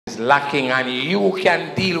lacking and you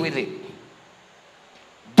can deal with it.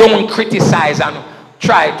 Don't criticize and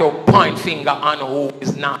try to point finger on who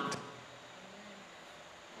is not.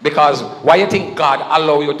 Because why you think God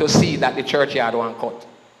allow you to see that the churchyard one cut?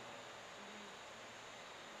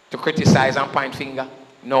 To criticize and point finger?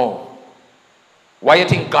 No. Why you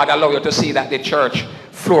think God allow you to see that the church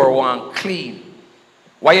floor one clean?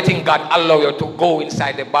 Why you think God allow you to go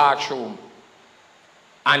inside the bathroom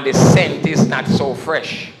and the scent is not so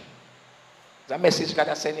fresh? Is that message God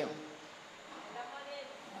has sent you?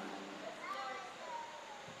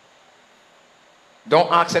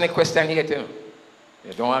 Don't ask any question yet.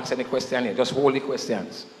 You don't ask any question yet. Just hold the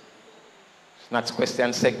questions. It's not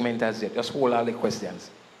question segment as yet. Just hold all the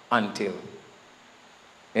questions until.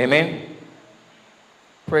 Amen.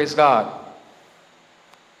 Praise God.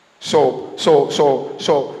 So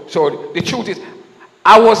the truth is,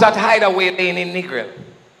 I was at Hideaway Lane in Negril,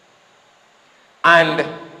 and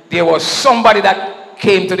there was somebody that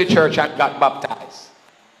came to the church and got baptized,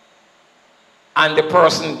 and the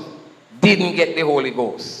person didn't get the Holy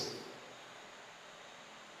Ghost.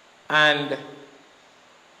 And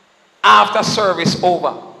after service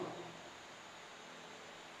over,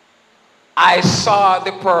 I saw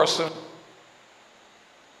the person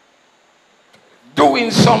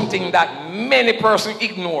doing something that many persons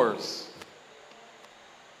ignores.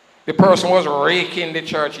 The person was raking the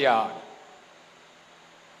churchyard.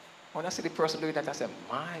 When I see the person doing that, I said,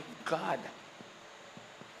 my God,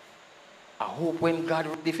 I hope when God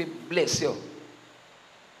if He bless you,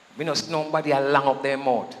 we don't see nobody along up their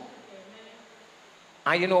mouth.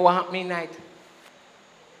 And you know what happened night?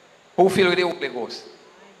 Who filled with the Holy Ghost?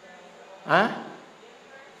 Huh?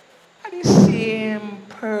 The same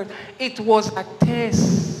person. It was a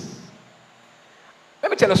test.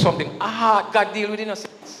 Let me tell you something. God deal with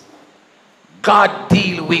innocence. God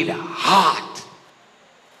deal with heart.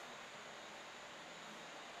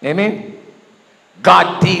 Amen.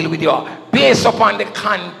 God deal with your, based upon the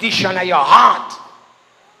condition of your heart.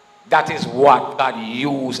 That is what God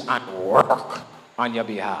use and work on your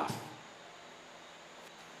behalf.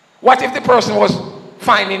 What if the person was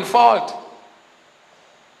finding fault?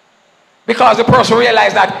 Because the person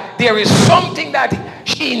realized that there is something that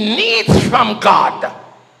she needs from God.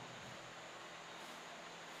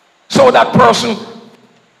 So that person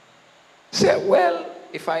said, well,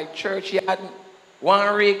 if I church yard,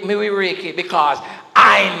 one rake, me will rake it because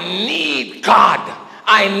I need God.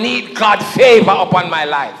 I need God's favor upon my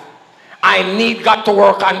life. I need God to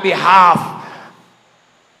work on behalf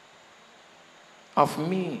of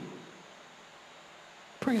me.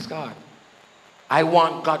 Praise God. I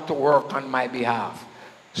want God to work on my behalf.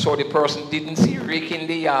 So the person didn't see raking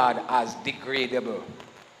the yard as degradable.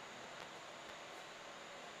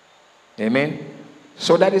 Amen.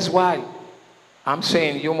 So that is why I'm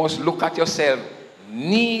saying you must look at yourself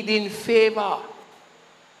needing favor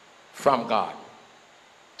from God.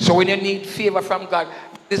 So when you need favor from God,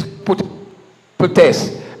 this put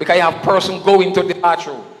test. Because you have person go into the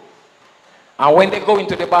bathroom. And when they go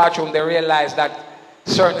into the bathroom, they realize that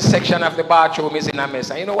certain section of the bathroom is in a mess.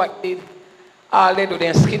 And you know what they did? All they do,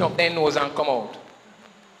 they skin up their nose and come out.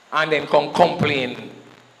 And then come complain.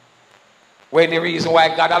 Where the reason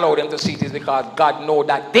why God allowed them to see it is because God knows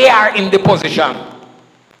that they are in the position.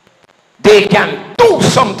 They can do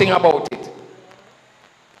something about it.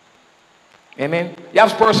 Amen. You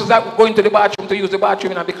have persons that go into the bathroom to use the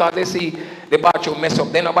bathroom, and because they see the bathroom mess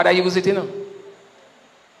up, then nobody use it, you know.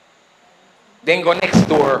 Then go next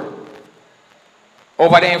door.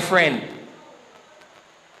 Over there, friend.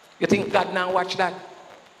 You think God now watch that?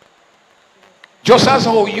 Just as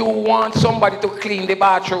how you want somebody to clean the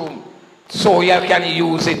bathroom so you can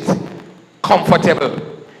use it comfortable.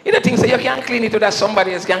 You don't think so you can clean it so that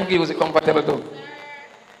somebody else can use it comfortable too?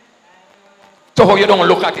 So how you don't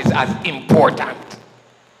look at it as important.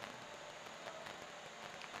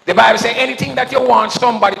 The Bible says anything that you want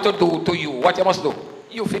somebody to do to you, what you must do?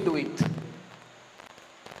 You will do it.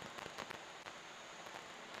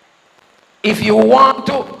 If you want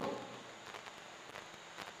to,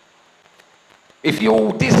 if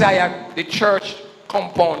you desire the church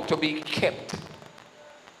compound to be kept,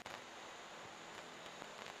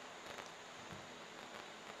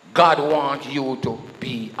 God wants you to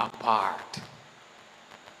be a part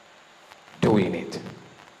doing it.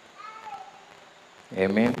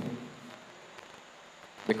 Amen.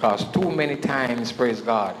 Because too many times, praise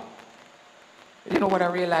God, you know what I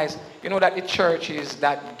realized? You know that the churches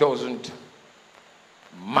that doesn't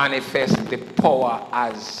manifest the power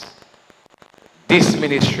as this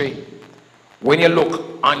ministry, when you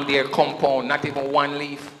look on their compound, not even one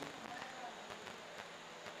leaf.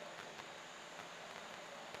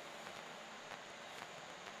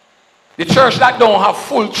 The church that don't have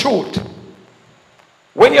full truth,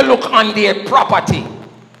 when you look on their property,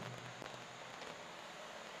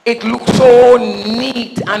 it looks so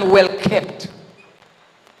neat and well kept.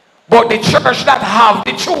 But the church that have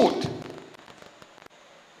the truth,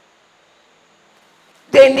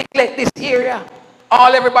 they neglect this area.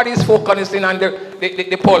 All everybody is focusing on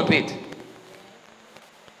the pulpit.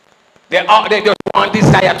 They just want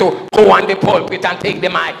desire to go on the pulpit and take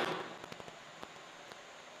the mic.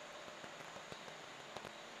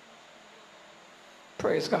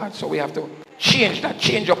 Praise God. So we have to change that,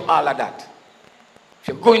 change up all of that. If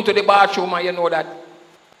you go into the bathroom and you know that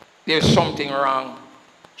there's something wrong,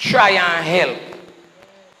 try and help.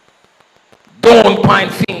 Don't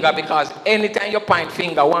point finger, because anytime you point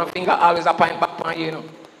finger, one finger always a point back on you, you know.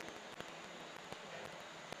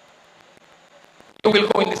 You will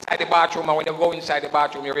go inside the bathroom, and when you go inside the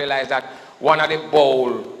bathroom, you realize that one of the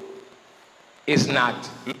bowl is not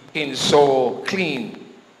looking so clean.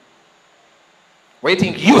 What do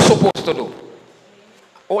you think you're supposed to do?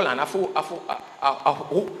 Hold on, whose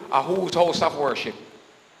house of worship?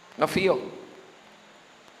 Not for you.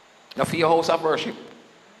 Not for your house of worship.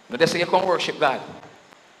 No, they say you can't worship God.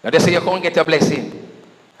 No, they say you can't get a blessing.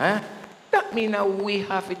 Huh? That means that we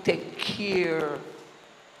have to take care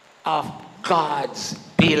of God's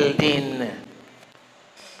building.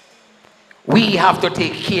 We have to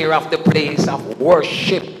take care of the place of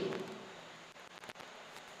worship.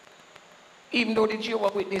 Even though the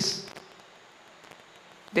Jehovah's Witness,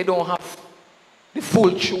 they don't have the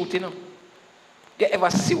full truth, you know. You ever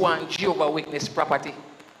see one Jehovah's Witness property?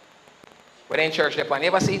 When in church, you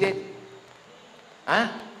ever see that? Huh?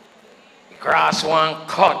 The grass one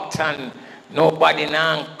cut and nobody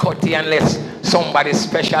now cut it unless somebody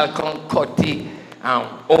special can cut it.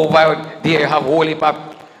 Over there have whole heap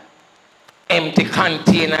of empty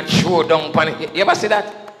container throw down on it. You ever see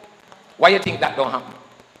that? Why you think that don't happen?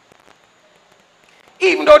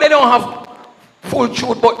 Even though they don't have full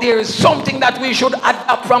truth, but there is something that we should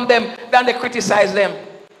adapt from them than they criticize them.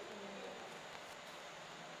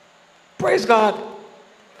 Praise God.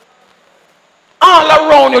 All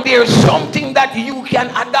around you, there is something that you can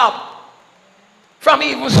adapt. From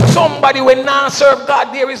even somebody when not serve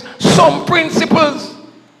God, there is some principles.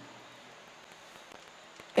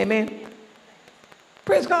 Amen.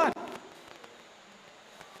 Praise God.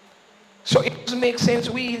 So it doesn't make sense.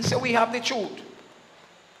 We say we have the truth.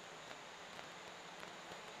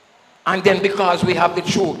 And then because we have the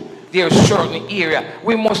truth, there's certain area.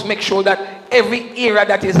 We must make sure that every area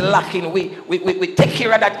that is lacking, we take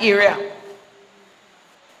care of that area.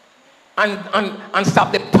 And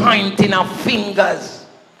stop the pointing of fingers.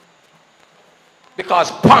 Because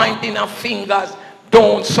pointing of fingers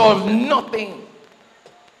don't solve nothing.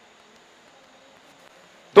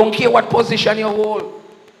 Don't care what position you hold.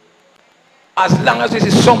 As long as this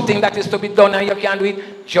is something that is to be done and you can do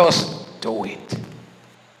it, just do it.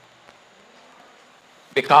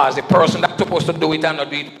 Because the person that's supposed to do it and not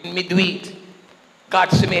do it, me do it.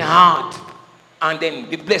 God see me heart. And then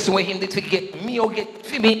the blessing with him did forget me or get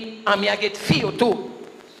for me, and me I get for you too.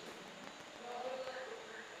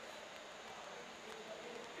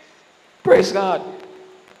 Praise God.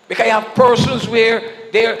 Because you have persons where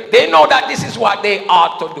they know that this is what they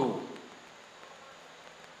ought to do.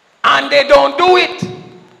 And they don't do it.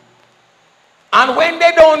 And when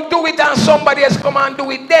they don't do it and somebody else come and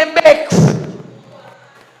do it, they vex.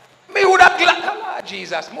 Me would have glad,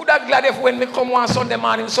 Jesus, me would have glad if when me come one Sunday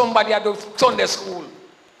morning, somebody at the Sunday school.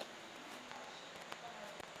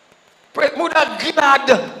 Me would have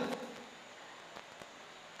glad.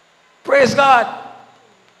 Praise God.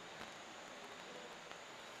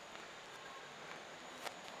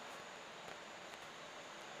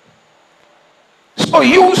 So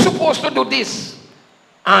you're supposed to do this.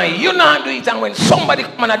 And you not do it, and when somebody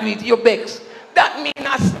come and do it, you vex. That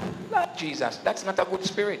means that's Jesus. That's not a good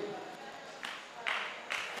spirit.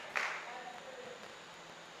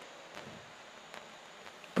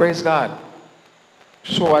 Praise God.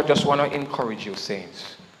 So I just want to encourage you,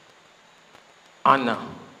 saints. Honor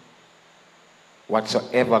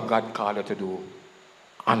whatsoever God called you to do.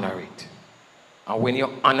 Honor it. And when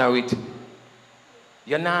you honor it,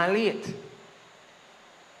 you're not late.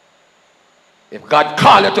 If God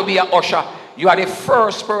called you to be an usher, you are the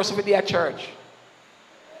first person with their church.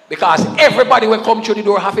 Because everybody will come through the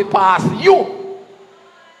door have to pass you.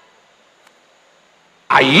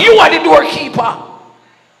 And you are the doorkeeper.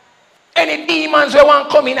 Any demons who want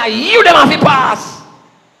to come in, and you them have to pass.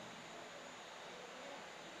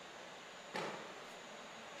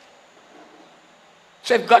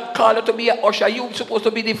 So if God called you to be an usher, you're supposed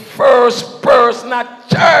to be the first person at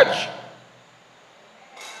church.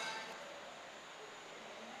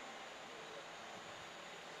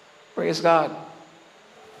 Praise God.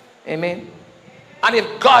 Amen. And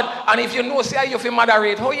if God, and if you know, say you feel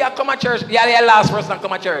moderate, how you come to church? You are the last person to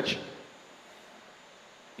come to church.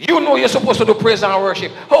 You know you're supposed to do praise and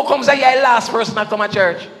worship. How comes that you're the last person to come to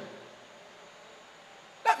church?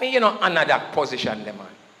 Let me, honor that position, man.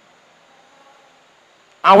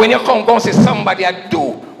 And when you come, go see somebody do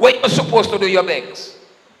what you're supposed to do, your begs.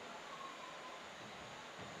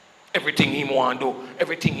 Everything him want to do,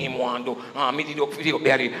 everything him want to do. Me did up video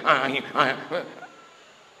barely. I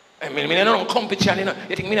mean, I don't competition,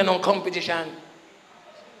 You think me don't competition?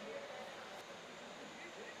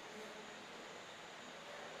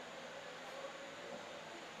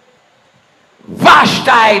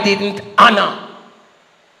 Vashti didn't honor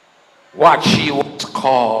what she was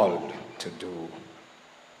called to do.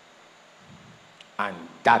 And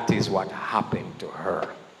that is what happened to her.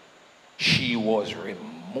 She was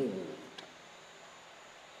removed.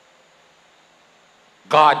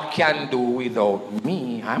 God can do without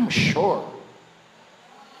me, I'm sure.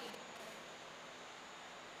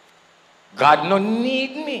 God no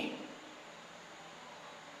need me.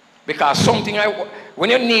 Because when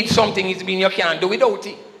you need something, it means you can't do without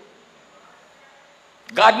it.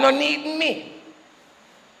 God no need me.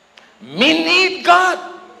 Me need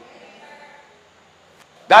God.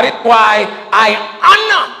 That is why I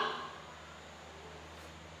honor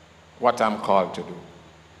what I'm called to do.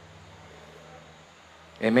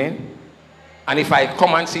 Amen. And if I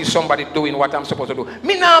come and see somebody doing what I'm supposed to do,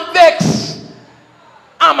 me not vex.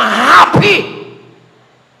 I'm happy.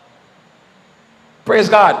 Praise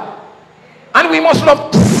God. And we must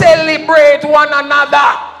love to celebrate one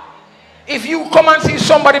another. If you come and see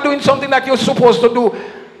somebody doing something that you're supposed to do,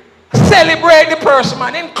 celebrate the person,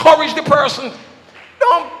 man. Encourage the person.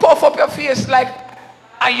 Don't puff up your face like,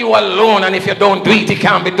 are you alone? And if you don't do it, it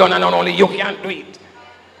can't be done. And not only you can't do it.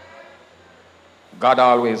 God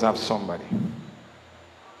always have somebody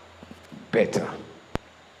better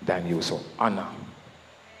than you. So honor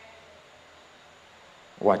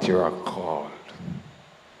what you are called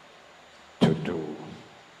to do.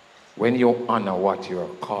 When you honor what you are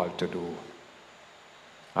called to do,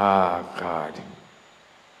 God,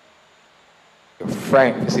 your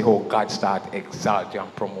friend, you see how God start exalt you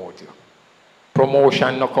and promote you.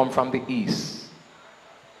 Promotion not come from the east,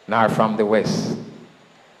 nor from the west.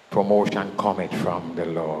 Promotion cometh from the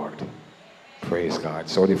Lord. Praise God.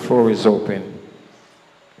 So the floor is open.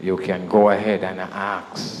 You can go ahead and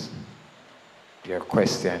ask your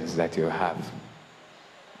questions that you have,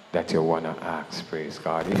 that you want to ask. Praise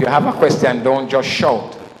God. If you have a question, don't just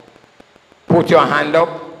shout. Put your hand up,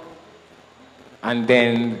 and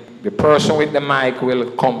then the person with the mic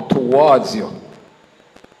will come towards you.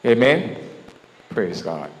 Amen. Praise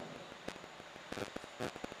God.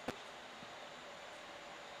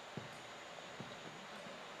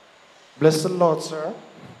 Bless the Lord, sir.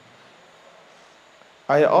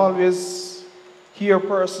 I always hear a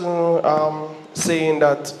person saying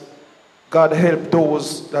that God help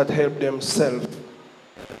those that help themselves.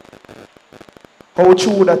 How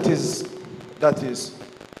true that is? That is.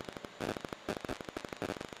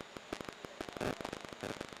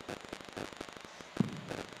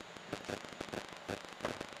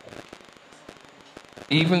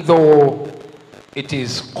 Even though it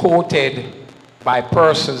is quoted by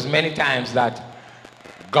persons many times that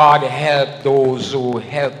God help those who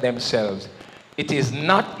help themselves, it is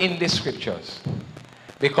not in the scriptures.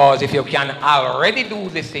 Because if you can already do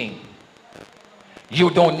the thing, you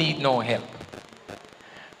don't need no help.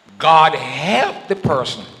 God help the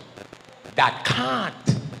person that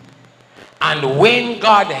can't. And when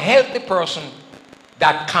God help the person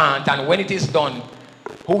that can't, and when it is done,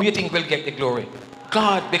 who you think will get the glory?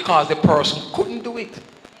 God, because the person couldn't do it.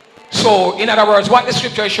 So, in other words, what the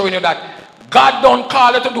scripture is showing you that God don't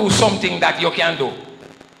call you to do something that you can do.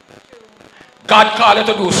 God called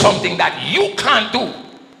you to do something that you can't do,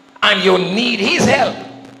 and you need his help.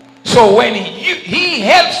 So when he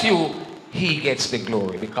helps you, he gets the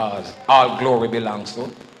glory, because all glory belongs to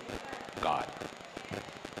God.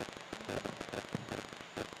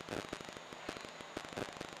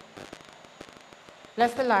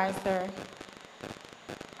 Bless the Lord, sir.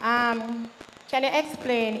 Can you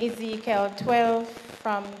explain Ezekiel 12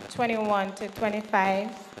 from 21 to 25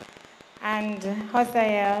 and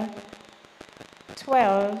Hosea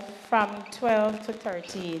 12 from 12 to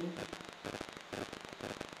 13?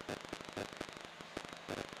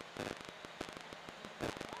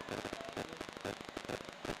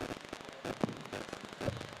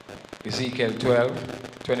 Ezekiel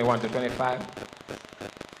 12, 21 to 25.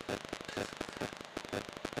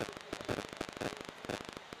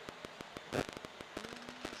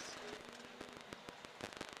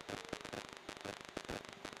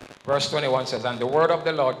 Verse 21 says, and the word of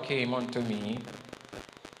the Lord came unto me,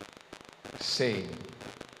 saying,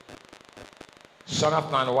 Son of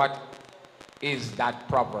man, what is that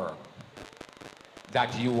proverb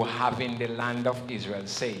that you have in the land of Israel?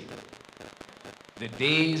 Say, the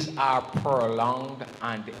days are prolonged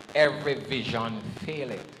and every vision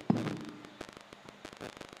faileth.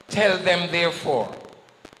 Tell them therefore,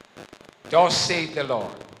 thus saith the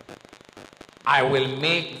Lord, I will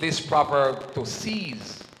make this proverb to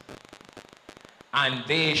cease, and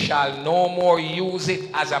they shall no more use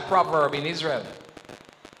it as a proverb in Israel.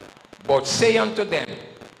 But say unto them,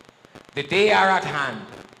 the days are at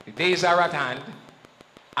hand,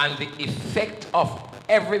 and the effect of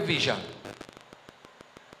every vision.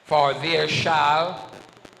 For there shall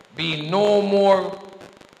be no more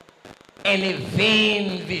any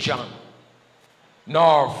vain vision,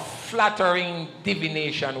 nor flattering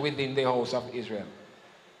divination within the house of Israel.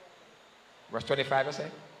 Verse 25, I say,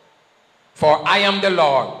 for I am the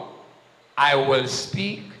Lord, I will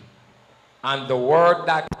speak, and the word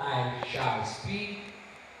that I shall speak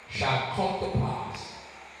shall come to pass.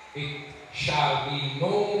 It shall be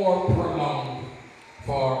no more prolonged,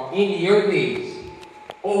 for in your days,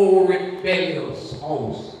 O rebellious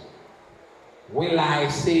house, will I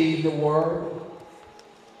say the word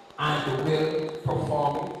and will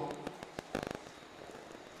perform it.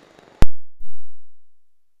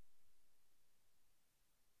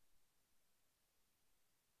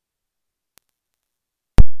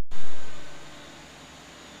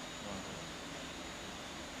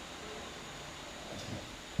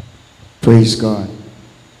 Praise God.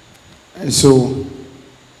 And so,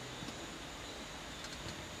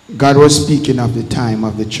 God was speaking of the time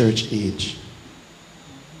of the church age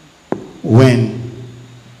when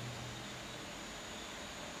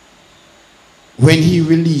he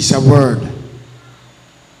released a word,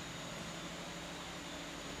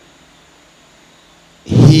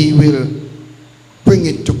 he will bring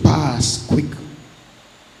it to pass quick.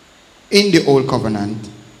 In the Old Covenant,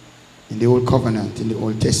 in the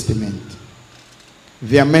Old Testament,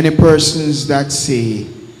 there are many persons that say,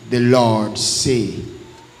 the Lord say,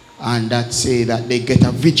 and that say that they get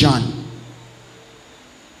a vision.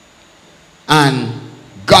 And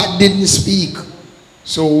God didn't speak.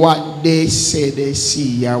 So what they say they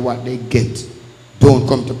see or what they get don't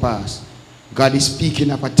come to pass. God is speaking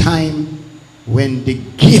of a time when the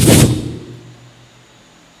gift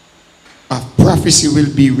of prophecy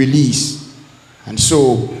will be released. And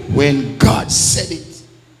so when God said it,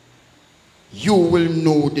 you will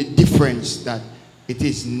know the difference, that it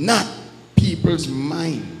is not people's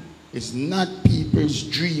mind, it's not people's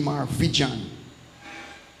dream or vision,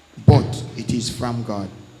 but it is from God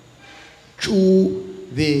through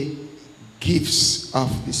the gifts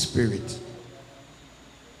of the Spirit.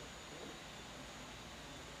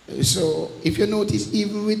 So if you notice,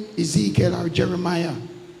 even with Ezekiel or Jeremiah,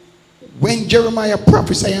 when Jeremiah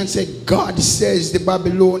prophesied and said, God says the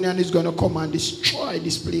Babylonian is going to come and destroy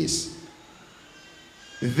this place,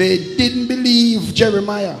 they didn't believe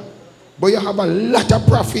Jeremiah. But you have a lot of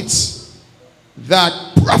prophets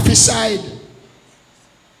that prophesied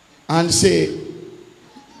and say,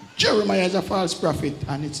 Jeremiah is a false prophet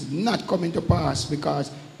and it's not coming to pass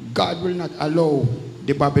because God will not allow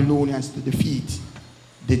the Babylonians to defeat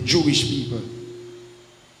the Jewish people.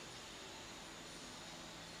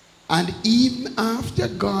 And even after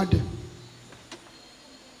God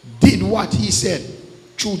did what he said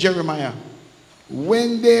through Jeremiah,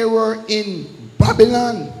 when they were in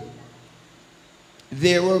Babylon,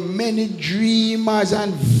 there were many dreamers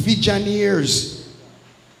and visionaries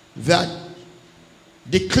that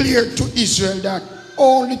declared to Israel that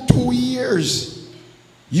only 2 years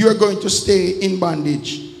you are going to stay in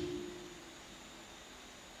bondage.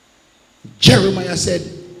 Jeremiah said,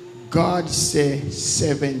 God said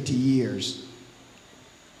 70 years.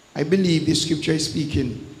 I believe the scripture is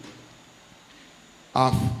speaking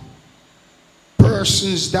of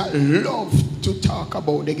persons that love to talk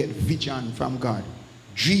about, they get vision from God,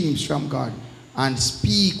 dreams from God, and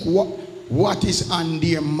speak what is on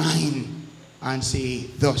their mind and say,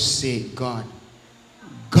 thus saith God.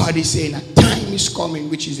 God is saying a time is coming,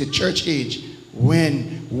 which is the church age,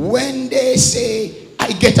 when they say,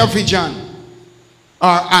 I get a vision, or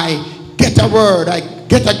I get a word, I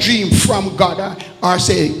get a dream from God, or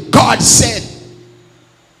say, God said,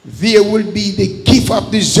 there will be the gift of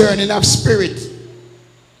discerning of spirit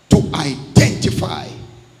to identify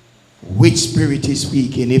which spirit is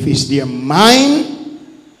speaking. If it's their mind,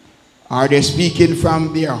 are they speaking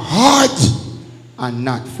from their heart and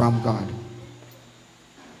not from God?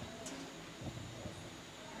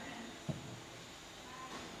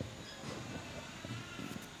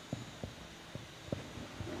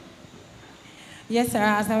 Yes, sir.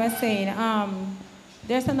 As I was saying,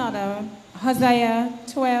 there's another Hosea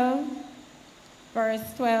 12, verse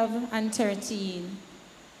 12 and 13.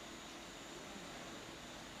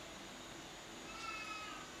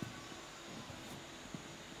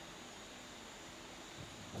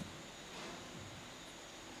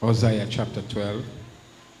 Hosea chapter 12,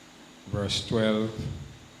 verse 12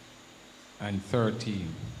 and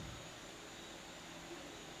 13.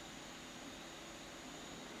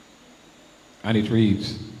 And it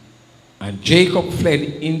reads, and Jacob fled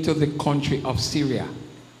into the country of Syria,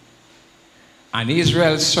 and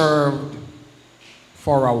Israel served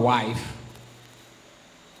for a wife,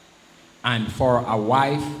 and for a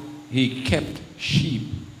wife he kept sheep.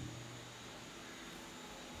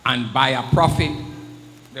 And by a prophet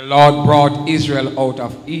the Lord brought Israel out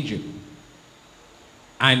of Egypt,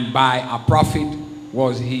 and by a prophet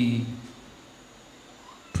was he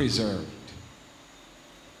preserved.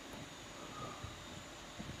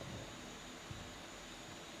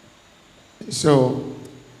 So,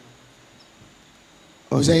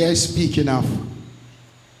 Hosea is speaking of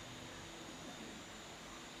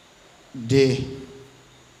the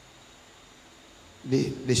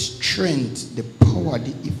strength, the power,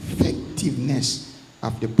 the effectiveness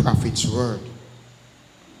of the prophet's word.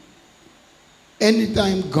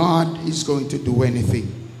 Anytime God is going to do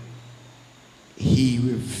anything, he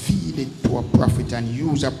reveals it to a prophet and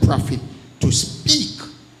use a prophet to speak,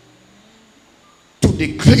 to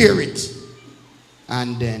declare it,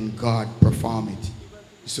 and then God perform it.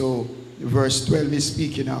 So verse 12 is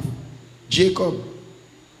speaking of Jacob.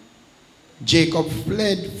 Jacob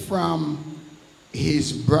fled from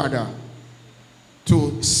his brother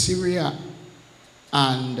to Syria,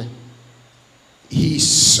 and he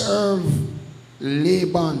served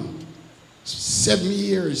Laban 7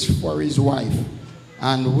 years for his wife.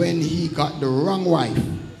 And when he got the wrong wife,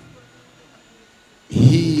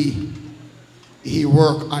 he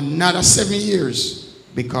worked another 7 years,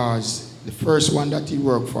 because the first one that he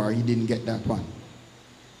worked for, he didn't get that one.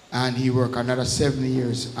 And he worked another 7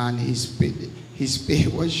 years, and his pay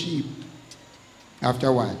was cheap after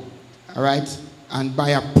a while. All right? And by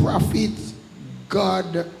a prophet,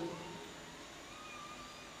 God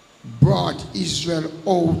brought Israel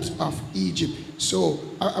out of Egypt. So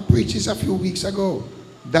I preached this a few weeks ago,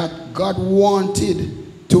 that God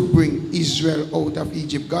wanted to bring Israel out of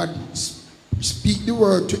Egypt. God speak the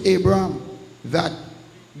word to Abraham that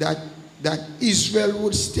Israel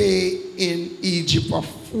would stay in Egypt for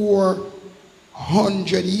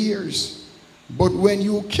 400 years. But when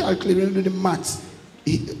you calculate the maths,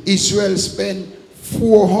 Israel spent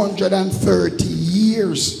 430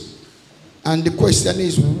 years. And the question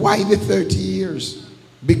is, why the 30 years?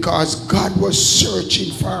 Because God was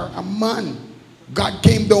searching for a man. God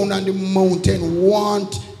came down on the mountain,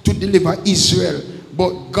 want to deliver Israel.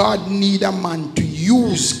 But God need a man to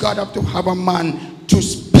use. God have to have a man to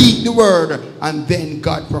speak the word, and then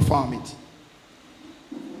God perform it.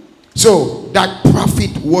 So that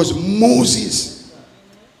prophet was Moses.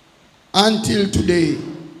 Until today,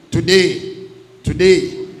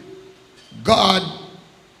 God,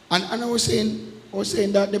 and I was saying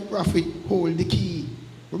that the prophet hold the key.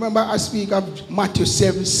 Remember I speak of Matthew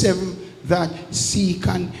 7:7, that seek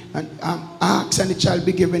and ask and it shall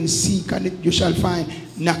be given, seek and you shall find,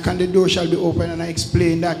 knock and the door shall be open. And I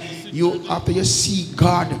explained that you, after you seek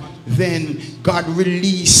God, then God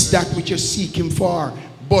release that which you seek him for.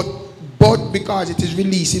 But because it is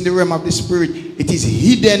released in the realm of the spirit, it is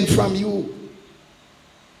hidden from you.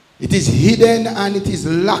 It is hidden and it is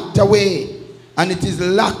locked away. And it is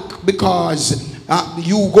locked because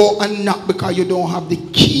you go and knock because you don't have the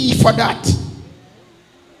key for that.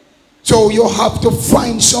 So you have to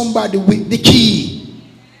find somebody with the key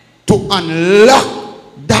to unlock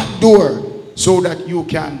that door so that you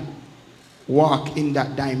can walk in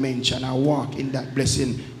that dimension, and walk in that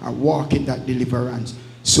blessing, and walk in that deliverance.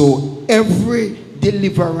 So every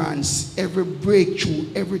deliverance, every breakthrough,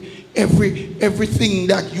 everything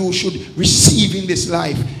that you should receive in this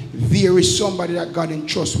life, there is somebody that God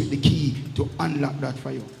entrusts with the key to unlock that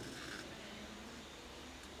for you.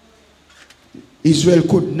 Israel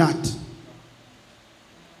could not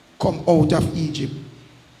come out of Egypt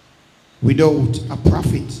without a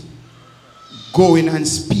prophet going and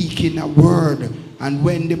speaking a word. And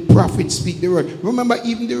when the prophet speak the word, remember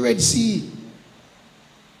even the Red Sea,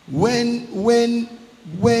 when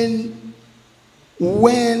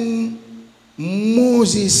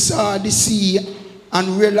Moses saw the sea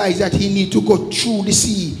and realized that he need to go through the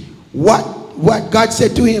sea, what God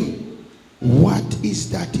said to him? What is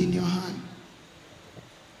that in your hand?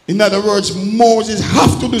 In other words, Moses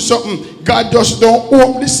have to do something. God just don't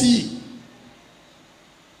open the sea.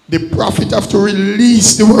 The prophet have to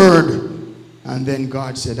release the word. And then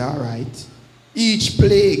God said, all right. Each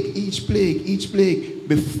plague,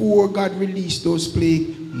 before God released those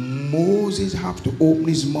plagues, Moses have to open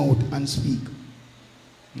his mouth and speak.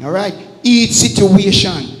 All right? Each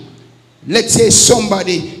situation. Let's say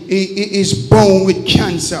somebody is born with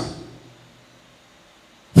cancer.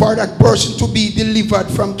 For that person to be delivered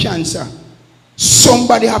from cancer,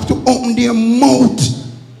 somebody have to open their mouth.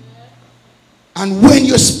 And when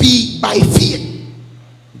you speak by faith,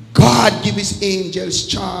 God give his angels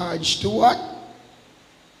charge to what?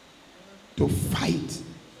 To fight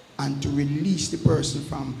and to release the person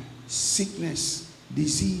from sickness,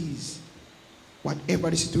 disease, whatever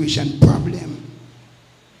the situation, problem,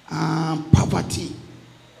 poverty.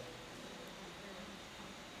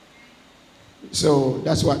 So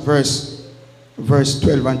that's what verse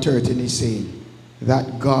 12 and 13 is saying.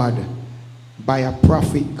 That God, by a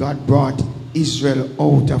prophet, God brought Israel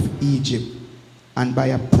out of Egypt. And by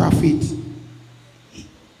a prophet,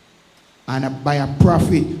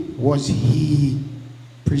 was he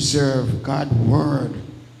preserved God's word.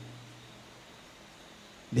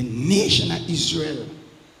 The nation of Israel.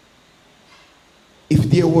 If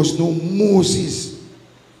there was no Moses,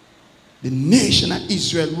 the nation of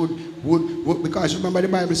Israel would because remember the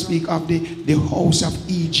Bible speak of the house of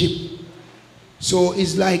Egypt. So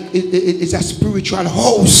it's like it's a spiritual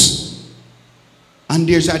house. And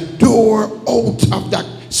there's a door out of that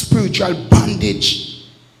spiritual bondage.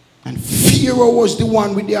 And Pharaoh was the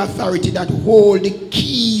one with the authority that hold the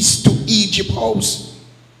keys to Egypt house.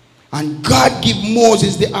 And God gave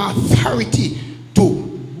Moses the authority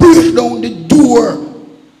to break down the door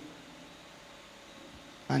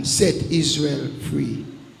and set Israel free.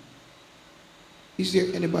 Is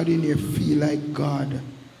there anybody in here feel like God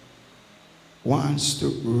wants to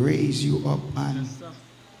raise you up and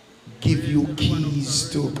give you keys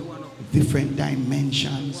to different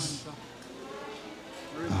dimensions?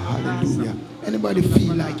 Hallelujah. Anybody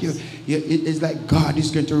feel like it's like God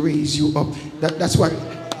is going to raise you up? That's what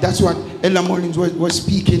Ella Mullins was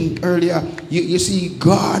speaking earlier. You see,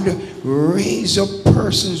 God raise up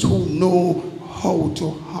persons who know how to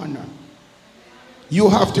honor. You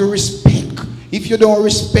have to respect. If you don't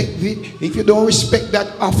respect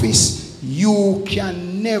that office, you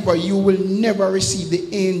will never receive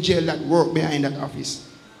the angel that work behind that office.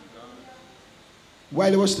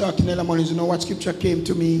 While I was talking to Ella Mullins, you know what scripture came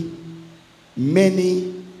to me?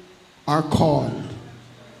 Many are called,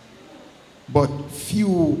 but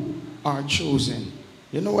few are chosen.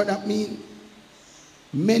 You know what that means?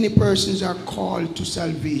 Many persons are called to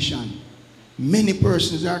salvation. Many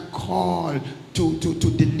persons are called to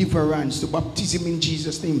deliverance, to baptism in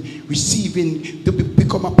Jesus' name, receiving, to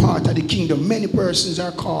become a part of the kingdom. Many persons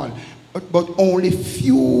are called, but only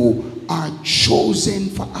few are chosen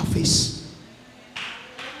for office.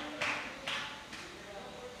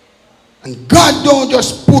 And God don't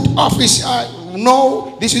just put office.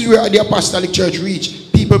 No, this is where the apostolic church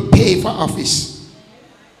reach. People pay for office.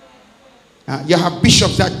 You have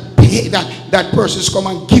bishops that pay that persons come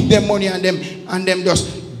and give them money and them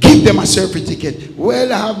just give them a certificate.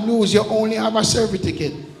 Well, I have news. You only have a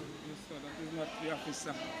certificate.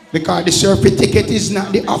 Because the certificate is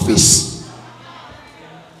not the office.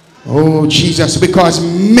 Oh, Jesus. Because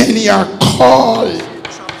many are called.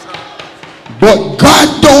 But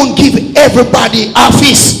God don't give everybody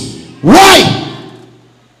office. Why?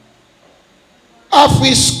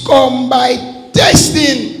 Office come by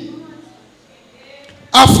testing.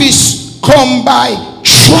 Office come by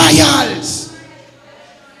trials.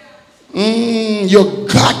 You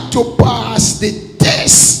got to pass the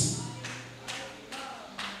test.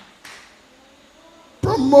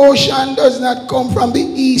 Promotion does not come from the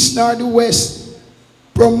east nor the west.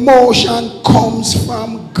 Promotion comes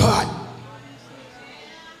from God.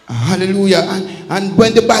 Hallelujah. And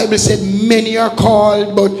when the Bible said many are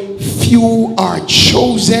called but few are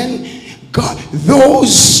chosen, God,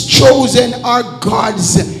 those chosen are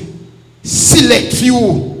God's select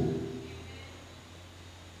few.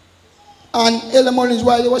 And Ella Mullins,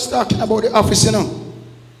 while he was talking about the office, you know,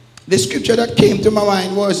 the scripture that came to my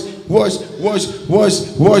mind was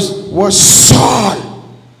Saul.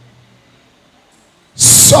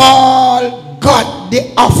 Saul got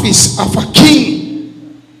the office of a king.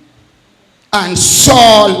 And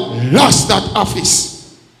Saul lost that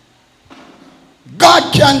office.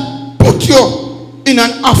 God can put you in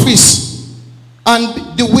an office,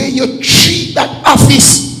 and the way you treat that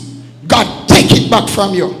office, God take it back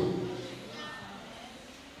from you.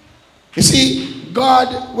 You see,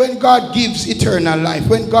 God, when God gives eternal life,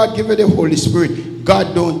 when God gives you the Holy Spirit,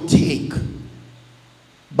 God don't take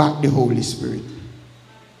back the Holy Spirit.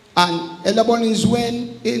 And Elder Bunnings,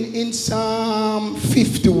 when in Psalm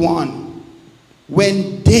 51,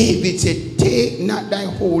 when David said, "Take not thy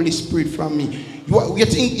Holy Spirit from me," you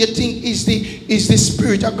think is the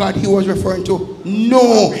Spirit of God he was referring to?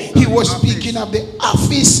 No, he was speaking of the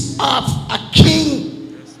office of a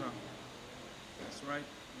king. Yes, sir. That's right.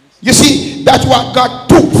 You see, that's what God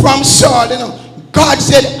took from Saul. You know, God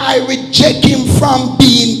said, "I reject him from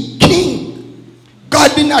being king."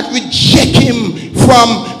 God did not reject him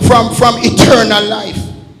from eternal life.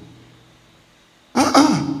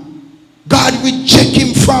 God reject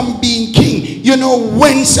him from being king. You know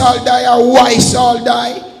when Saul died or why Saul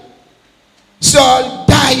died? Saul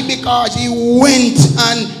died because he went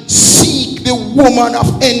and seek the woman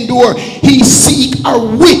of Endor. He seek a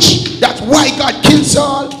witch. That's why God killed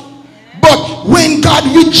Saul. But when God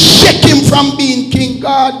reject him from being king,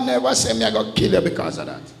 God never said, "Me I got kill you because of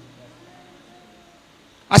that."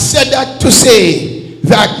 I said that to say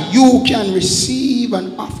that you can receive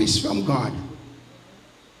an office from God.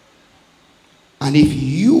 And if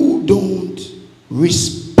you don't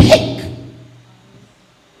respect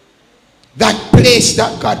that place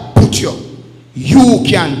that God put you, you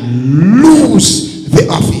can lose the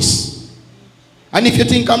office. And if you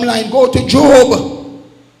think I'm lying, go to Job.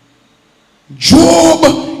 Job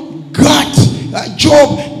got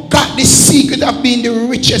the secret of being the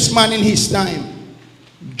richest man in his time.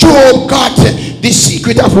 Job got the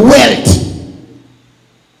secret of wealth.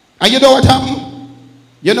 And you know what happened?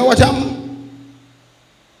 You know what happened?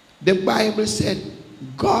 The Bible said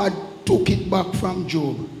God took it back from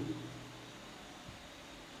Job.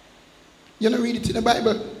 You know, read it in the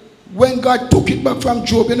Bible. When God took it back from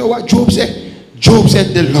Job, you know what Job said? Job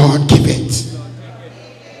said, "The Lord give it,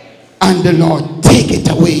 and the Lord take it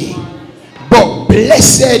away. But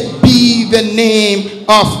blessed be the name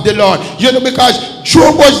of the Lord." You know, because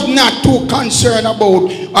Job was not too concerned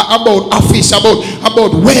about office,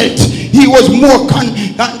 about wealth. He was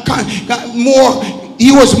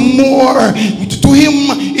to him,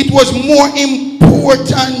 it was more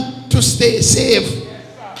important to stay safe.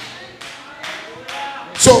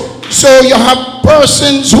 So you have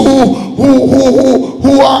persons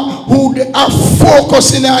who are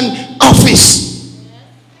focusing on office,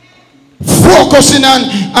 focusing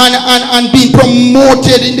on being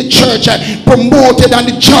promoted in the church, promoted on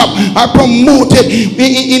the job, or promoted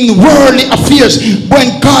in worldly affairs,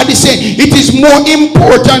 when God is saying it is more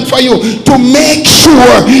important for you to make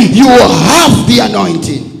sure you have the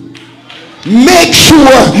anointing. Make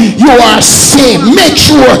sure you are saved. Make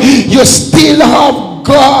sure you still have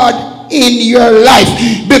God in your life.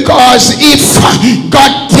 Because if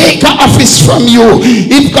God take an office from you,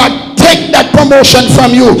 if God take that promotion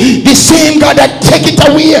from you, the same God that take it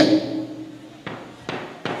away,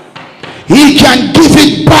 he can give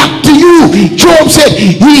it back to you. Job said,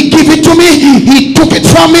 "He give it to me, he took it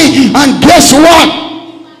from me, and guess what?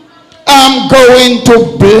 I'm going to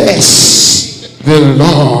bless the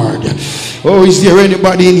Lord." Oh, is there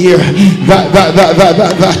anybody in here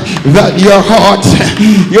that your heart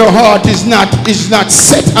is not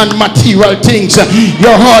set on material things?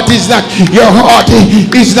 Your heart is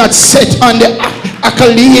not set on the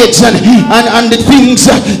accolades and the things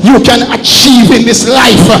you can achieve in this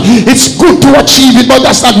life. It's good to achieve it, but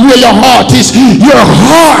that's not where your heart is. Your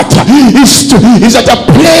heart is at a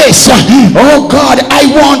place. Oh God, I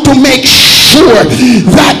want to make sure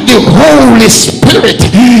that the Holy Spirit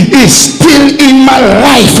is still in my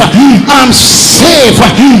life. I'm safe.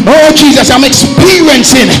 Oh Jesus, I'm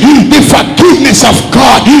experiencing the forgiveness of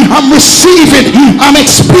God. I'm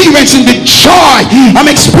experiencing the joy. I'm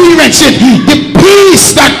experiencing the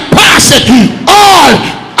peace that passeth all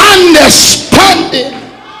understanding.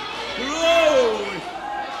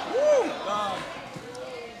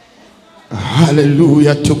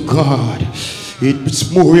 Hallelujah to God. It's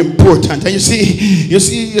more important. And you see,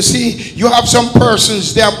 you have some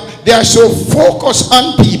persons, they are so focused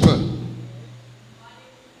on people.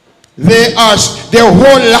 Their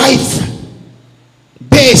whole life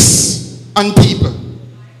based on people.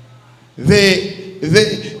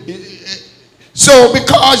 So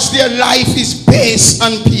because their life is based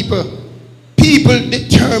on people, people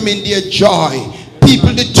determine their joy.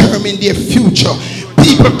 People determine their future.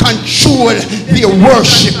 People control their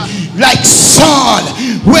worship. Like Saul,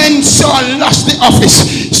 when Saul lost the office,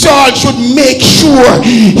 Saul should make sure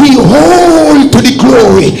he hold to the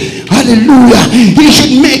glory. Hallelujah. He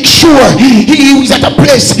should make sure he was at a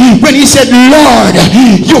place when he said, "Lord,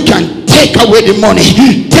 you can take away the money,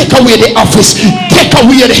 take away the office, take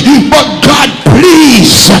away but God,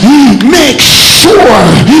 please make sure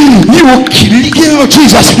you know,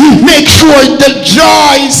 Jesus, make sure the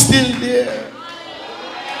joy is still there."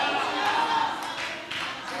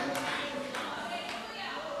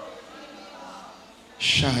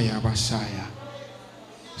 Shaya Basaya.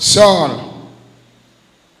 Saul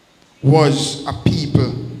was a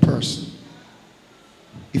people person.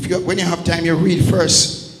 When you have time, you read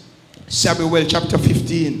first Samuel chapter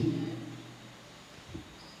 15.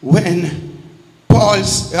 When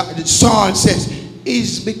Saul says,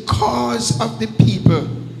 "It's because of the people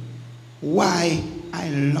why I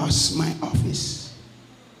lost my office."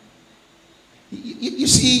 You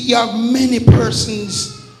see, you have many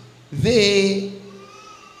persons, their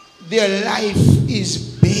life is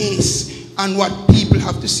based on what people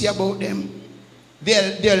have to say about them.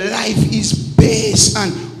 Their life is based on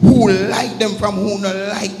who like them from who not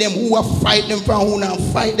like them, who are fight them from who not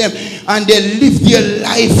fight them, and they live their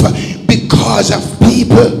life because of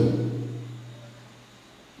people.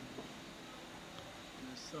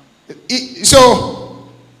 So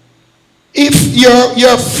if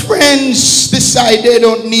your friends decide they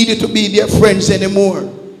don't need you to be their friends anymore,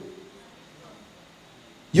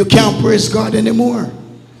 you can't praise God anymore.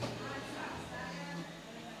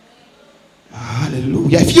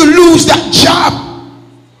 Hallelujah. If you lose that job,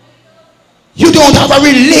 you don't have a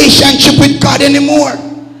relationship with God anymore.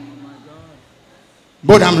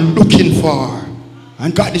 But I'm looking for,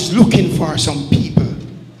 and God is looking for some people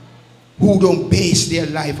who don't base their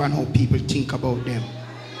life on how people think about them.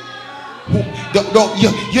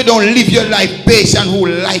 You don't live your life based on who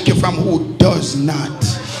like you from who does not.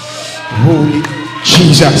 Holy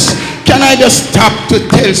Jesus. Can I just stop to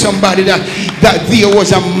tell somebody that there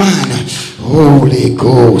was a man, Holy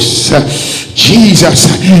Ghost, Jesus,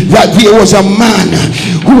 that there was a man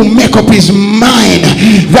who make up his mind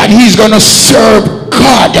that he's gonna serve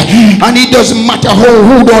God, and it doesn't matter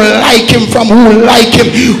who don't like him from who like him,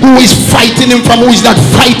 who is fighting him from who is not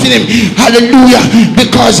fighting him. Hallelujah.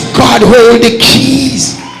 Because God holds the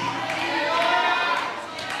keys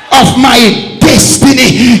of my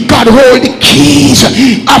destiny. God holds the keys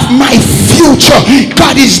of my future.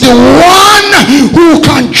 God is the one who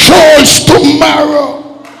controls tomorrow.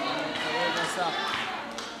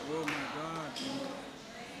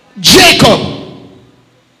 Jacob,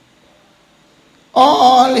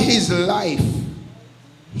 all his life,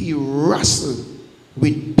 he wrestled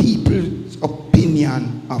with people's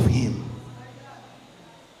opinion of him.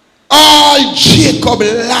 All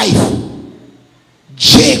Jacob's life,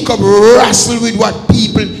 Jacob wrestled with what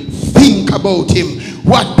people think about him,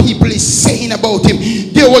 what people is saying about him.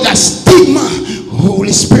 There was a stigma.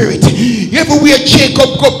 Holy Spirit, everywhere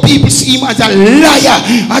Jacob go, people see him as a liar,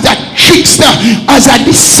 as a trickster, as a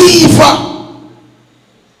deceiver.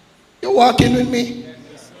 You're walking with me?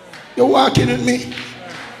 You're walking with me?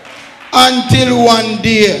 Until one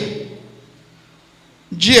day,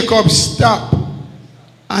 Jacob stopped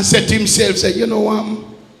and said to himself, said, "You know what?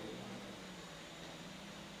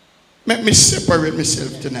 Let me separate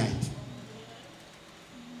myself tonight.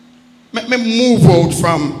 Let me move out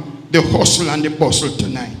from the hustle and the bustle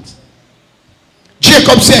tonight."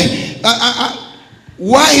 Jacob said,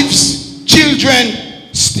 wives, children,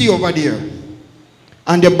 stay over there.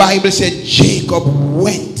 And the Bible said Jacob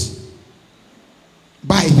went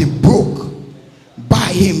by the brook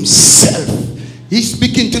by himself. He's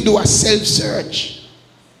beginning to do a self-search.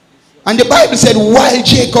 And the Bible said while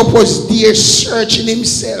Jacob was there searching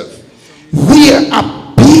himself, there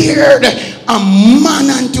appeared a man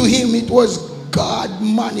unto him. It was God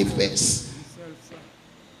manifest.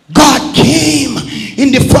 God came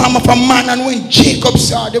in the form of a man, and when Jacob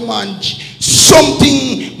saw the man,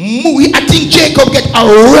 something moved. I think Jacob get a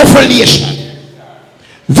revelation.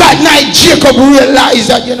 That night Jacob realized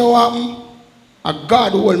that, you know what, a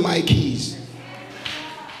God hold my keys.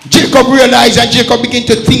 Jacob realized that. Jacob began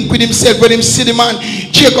to think with himself. When him see the man,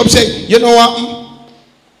 Jacob said, "You know what,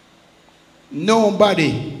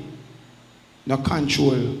 nobody no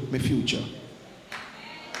control my future.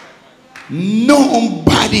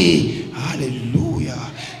 Nobody, hallelujah,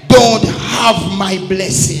 don't have my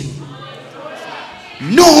blessing.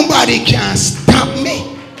 Nobody can stop me.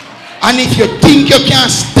 And if you think you can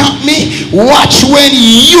stop me, watch when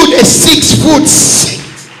you the 6'6".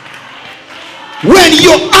 When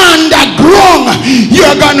you're underground,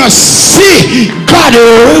 you're gonna see God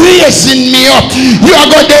raising me up. You're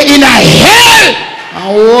gonna in a hell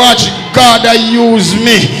and watch God use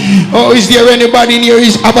me. Oh, is there anybody in here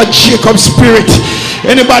who have a Jacob spirit?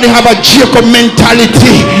 Anybody have a Jacob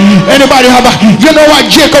mentality? Anybody have a, you know what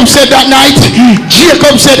Jacob said that night?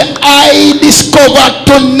 Jacob said, I discovered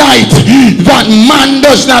tonight that man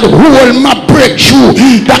does not hold my breakthrough.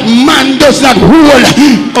 That man does not hold,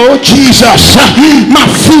 oh Jesus, my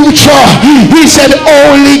future. He said,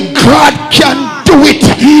 only God can do it.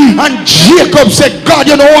 And Jacob said, God,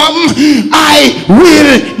 you know what? I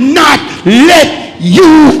will not let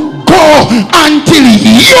you go, until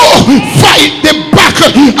you fight the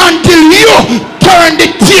battle, until you turn the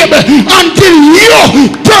table, until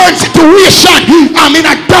you turn situation. I'm in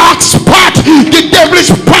a dark spot. The devil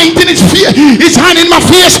is pointing his hand in my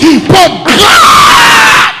face, but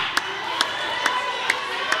God,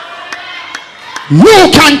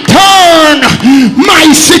 you can turn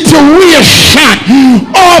my situation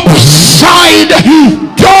upside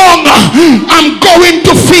down. I'm going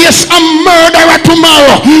to face a murderer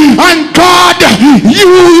tomorrow, and God,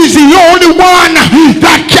 you is the only one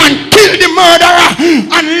that can kill the murderer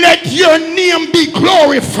and let your name be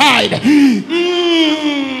glorified.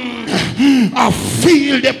 I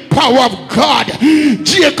feel the power of God.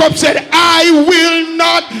 Jacob said, I will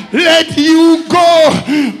not let you go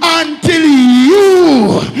until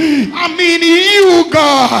you, you,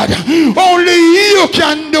 God, only you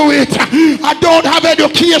can do it. I don't have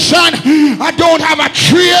education, I don't have a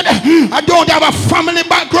trade, I don't have a family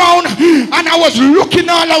background, and I was looking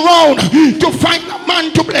all around to find a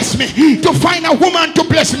man to bless me, to find a woman to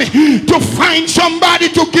bless me, to find somebody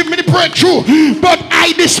to give me the breakthrough. But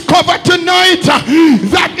I discovered tonight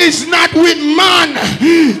that is not with man.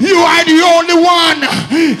 You are the only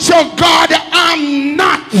one. So God, I'm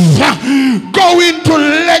not going to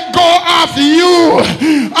let go of you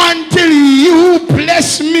until you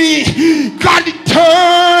bless me. God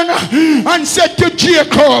turned and said to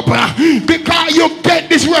Jacob, because you get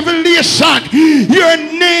this revelation, your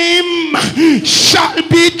name shall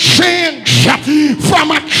be changed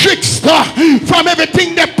from a trickster, from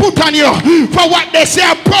everything they put on you, for what they say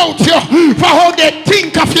about you, for how they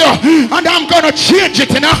think of you, and I'm gonna change it.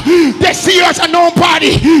 They see you as a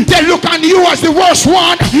nobody, they look on you as the worst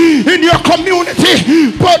one in your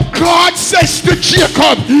community. But God says to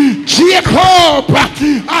Jacob,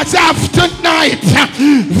 as of tonight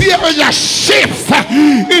there is a shift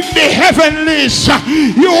in the heavenlies.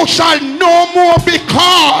 You shall no more be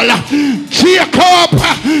called Jacob,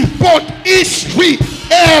 but Israel,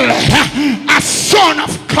 a son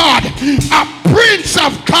of God, a prince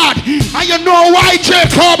of God. And you know why,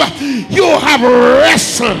 Jacob? You have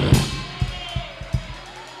wrestled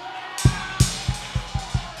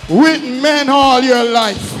with men all your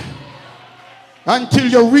life until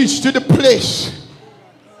you reach to the place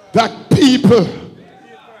that people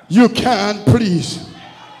you can't please.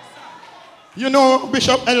 You know,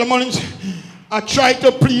 Bishop L. Mullins, I try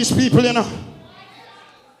to please people,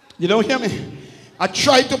 You don't hear me? I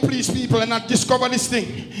try to please people, and I discover this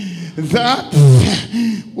thing that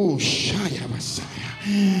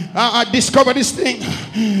I discover this thing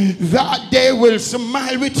that they will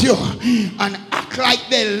smile with you and act like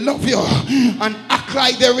they love you and act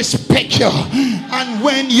like they respect you, and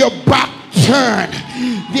when your back turn,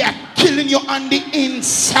 they are killing you on the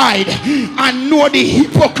inside. I know the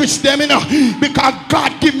hypocrites them, because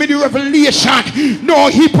God give me the revelation. No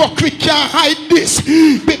hypocrite can hide this,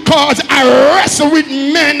 because I wrestle with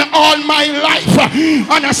men all my life,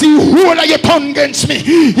 and I see who are you turn against me.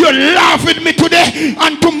 You laugh with me today,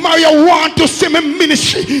 and tomorrow you want to see my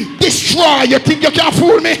ministry destroy. You think you can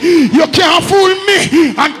fool me? You can't fool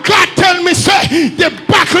me. And God tell me, say, the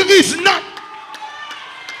battle is not.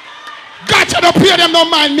 God said, don't pay them no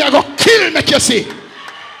mind me. I go kill, make you see.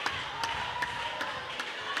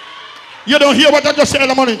 You don't hear what I just said in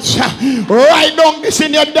the morning? Write down this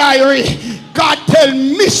in your diary. God tell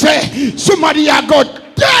me, say, somebody I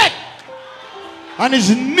got dead, and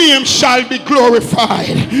his name shall be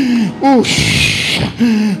glorified. Oosh.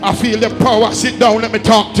 I feel the power. Sit down, let me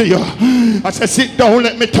talk to you. I said, sit down,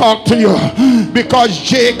 let me talk to you. Because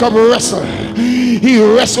Jacob wrestled. He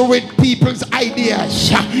wrestled with people's ideas.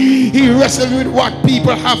 He wrestled with what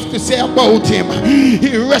people have to say about him.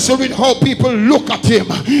 He wrestled with how people look at him.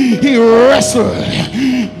 He wrestled.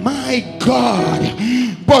 My God.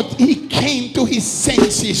 But he came to his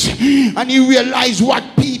senses, and he realized what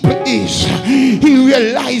people is. He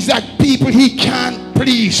realized that people he can't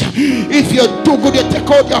please. If you do good, you take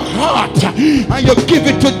out your heart and you give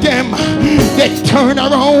it to them, they turn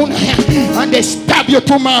around and they stab you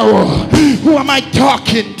tomorrow. Who am I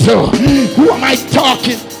talking to? Who am I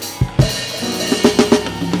talking?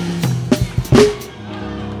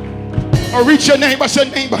 Or reach your neighbor, say,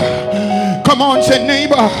 neighbor. Come on, say,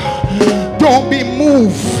 neighbor. Don't be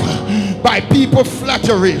moved by people's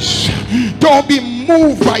flatteries. Don't be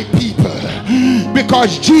moved by people,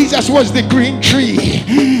 because Jesus was the green tree,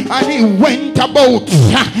 and he went about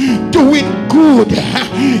doing good,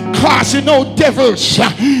 casting out devils,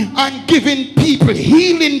 and giving people,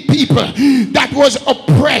 healing people that was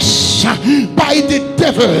oppressed by the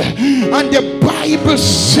devil. And the Bible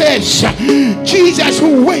says Jesus,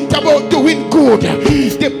 who went about doing good,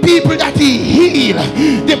 the people that he healed,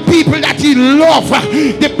 the people that he loved,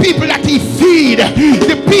 the people that he feed,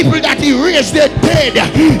 the people that he raised the dead,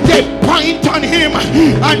 they point on him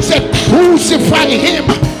and said, crucify him.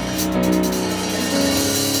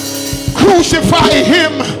 Crucify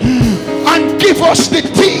him and give us the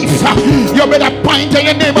thief. You better point at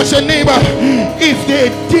your neighbor, say, neighbor, if they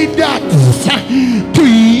did that to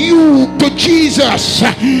you, to Jesus,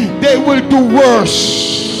 they will do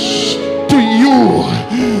worse to you.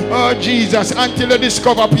 Oh Jesus, until they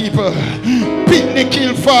discover people. Pitney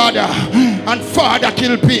kill father and father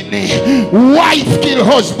kill Pitney. Wife kill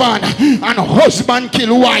husband and husband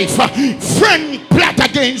kill wife. Friend plot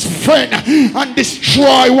against friend and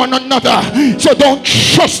destroy one another. So don't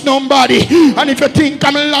trust nobody. And if you think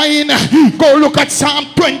I'm lying, go look at Psalm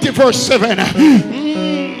 20 verse 7.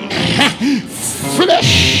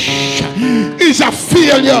 Flesh is a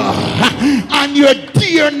failure and you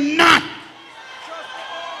dare not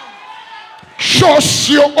trust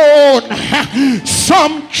your own.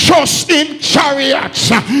 Some trust in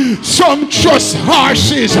chariots, some trust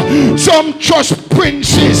horses, some trust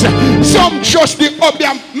princes, some trust the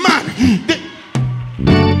other man.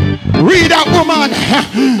 Read that woman.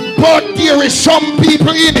 But there is some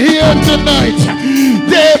people in here tonight,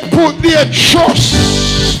 they put their trust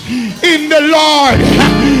in the Lord,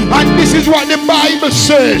 and this is what the Bible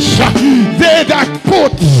says, they that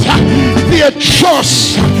put their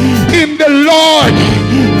trust in the Lord,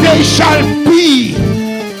 they shall be,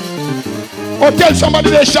 or tell somebody,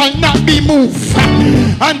 they shall not be moved,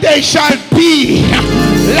 and they shall be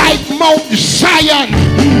like Mount Zion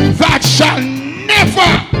that shall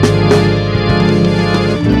never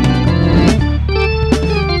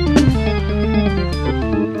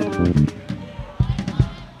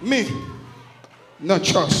me not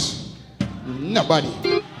trust nobody.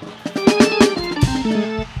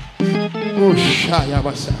 Oh, Shaya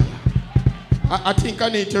Basaya. I think I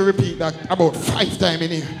need to repeat that about 5 times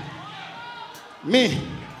in here. Me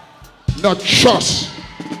not trust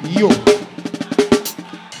you.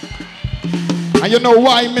 And you know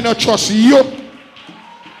why me not trust you?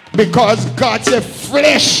 Because God said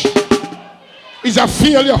flesh is a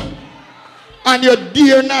failure. And you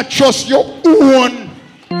dare not trust your own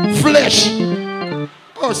flesh.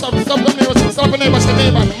 Oh, stop the neighbor, say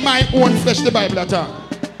neighbor, my own flesh, the Bible at all.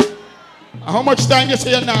 How much time you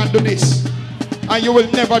say you not do this, and you will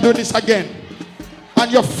never do this again,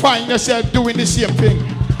 and you find yourself doing the same thing.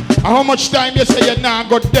 And how much time you say you not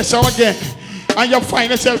go this out again, and you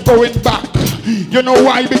find yourself going back. You know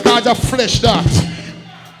why? Because of flesh that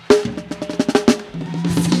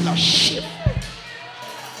fellowship.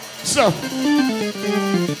 So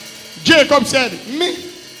Jacob said, me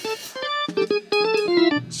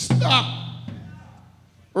stop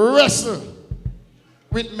wrestle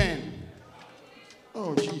with men.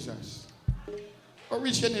 Oh Jesus. Oh,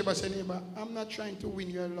 reach your neighbor, say, neighbor, I'm not trying to win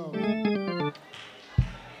your love.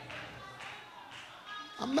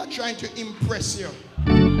 I'm not trying to impress you.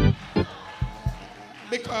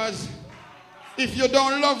 Because if you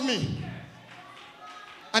don't love me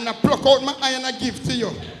and I pluck out my eye and I give to you,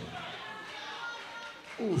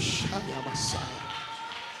 oh, Shaya Messiah.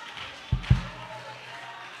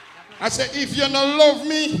 I said, if you don't love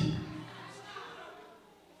me,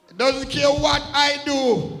 it doesn't care what I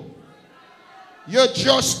do, you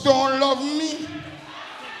just don't love me.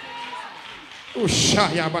 Oh,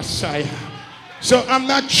 Shaya Messiah. So I'm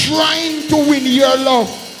not trying to win your love.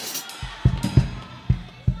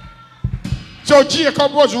 So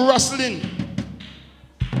Jacob was wrestling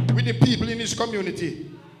with the people in his community.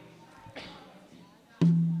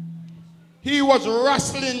 He was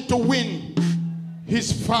wrestling to win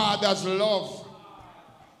his father's love.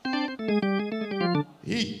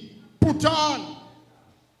 He put on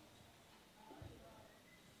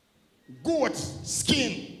goat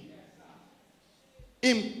skin.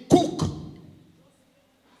 Him cook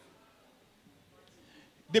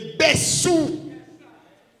the best soup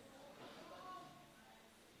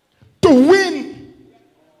to win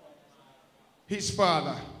his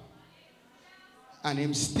father. And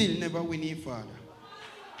him still never win his father.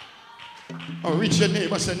 Oh, reach your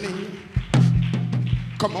neighbor, say, neighbor.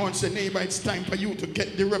 Come on, say, neighbor, it's time for you to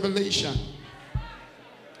get the revelation.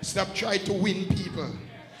 Stop trying to win people.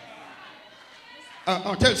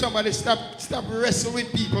 Tell somebody, stop wrestling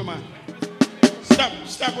with people, man.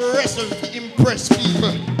 Stop wrestling to impress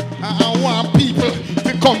people. I want people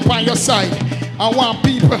to come by your side. I want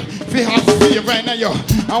people to have favor in you.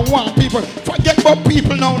 I want people, forget about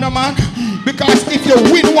people now, no man. Because if you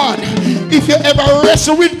win one, if you ever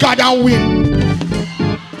wrestle with God and win,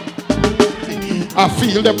 I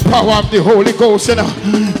feel the power of the Holy Ghost, you know.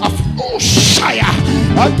 Oh, Shia.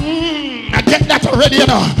 I get that already, you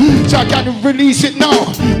know. So I can release it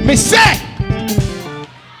now. Me say,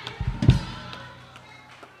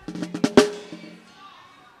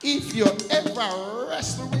 if you ever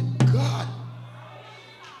wrestle with God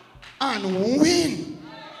and win,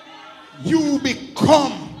 you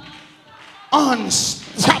become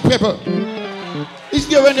unstoppable. Is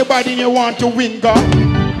there anybody you want to win, God?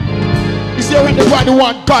 Is there anybody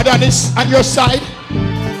want God on your side?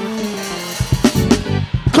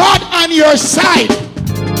 God on your side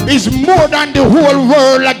is more than the whole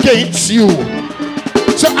world against you.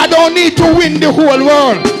 So I don't need to win the whole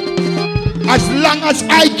world. As long as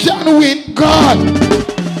I can win God.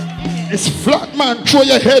 It's flat, man. Throw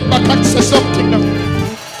your head back and say something now.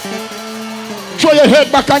 Throw your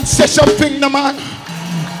head back and say something now, man.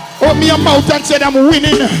 Open your mouth and say, I'm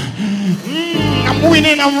winning. I'm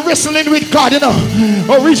winning. I'm wrestling with God, you know.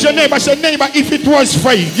 Or reach your neighbor. Say, neighbor, if it was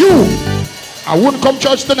for you, I wouldn't come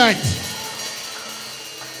church tonight.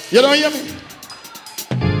 You don't hear me?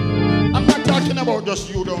 I'm not talking about just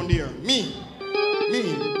you down there. Me,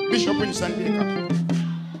 Bishop Winston Baker.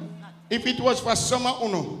 If it was for summer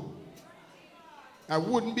uno, I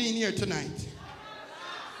wouldn't be in here tonight.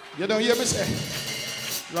 You don't hear me say?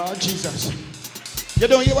 Lord Jesus. You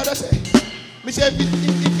don't hear what I say? Me say,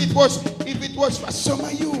 if it was for some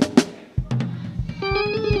of you,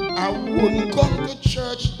 I wouldn't come to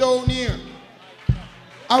church down here.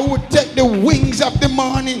 I would take the wings of the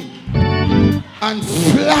morning and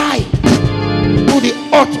fly to the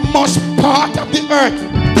utmost part of the earth.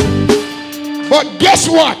 But guess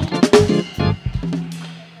what?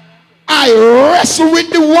 I wrestle with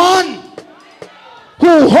the one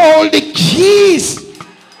who holds the keys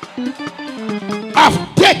of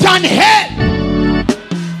death and hell.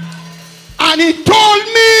 And he told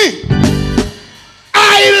me,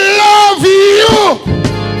 I love you.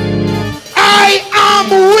 I am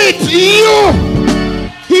with you.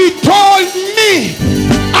 He told me,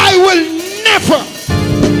 I will never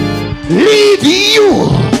leave you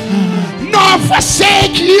nor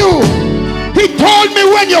forsake you. He told me,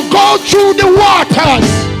 when you go through the waters,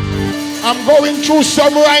 I'm going through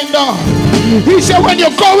some right now. He said, when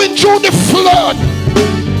you're going through the flood,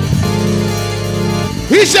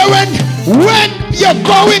 he said, when you're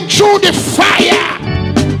going through the fire,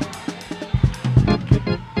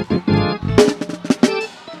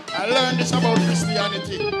 I learned this about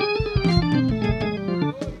Christianity.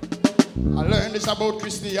 I learned this about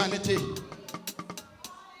Christianity.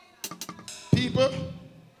 People,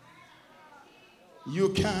 you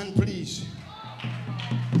can't please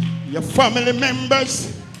your family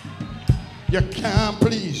members. You can't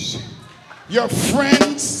please your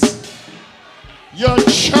friends, your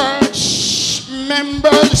church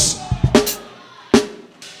members.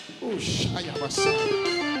 Oh,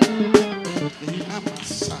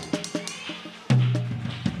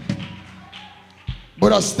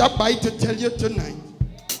 but I stopped by to tell you tonight,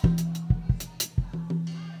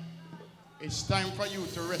 it's time for you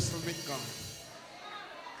to wrestle with God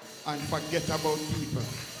and forget about people.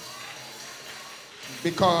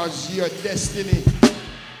 Because your destiny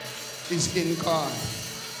is in God.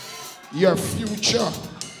 Your future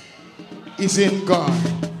is in God.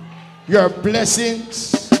 Your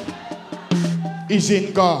blessings is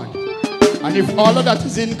in God. And if all of that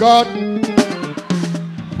is in God,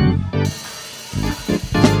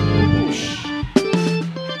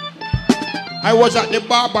 I was at the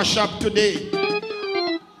barber shop today,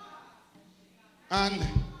 and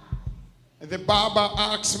the barber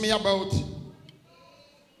asked me about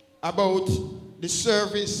the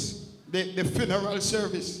service, the funeral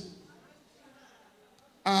service.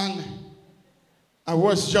 And I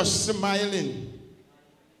was just smiling.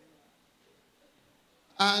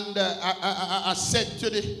 And I said to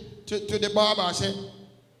the barber, I said,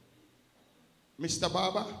 Mr.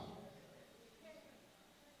 Barber,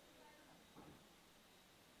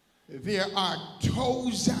 there are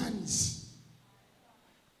thousands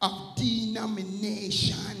of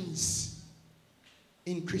denominations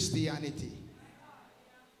in Christianity.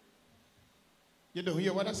 You don't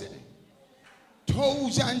hear what I said?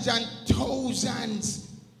 Thousands and thousands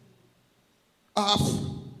of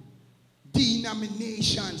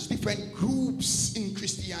denominations, different groups in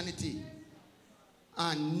Christianity.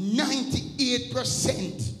 And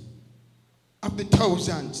 98% of the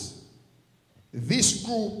thousands, this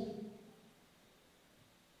group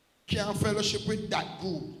can't fellowship with that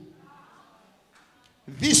group.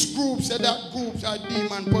 This group said that groups are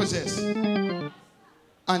demon possessed.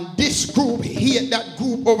 And this group hate that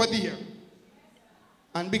group over there.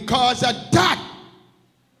 And because of that,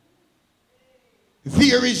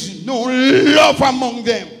 there is no love among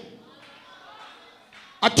them.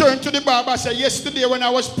 I turned to the Bible. I said, yesterday when I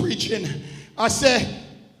was preaching, I said,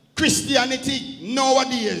 Christianity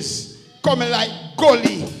nowadays coming like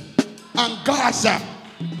Gully and Gaza.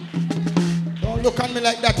 Don't look at me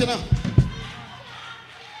like that, you know.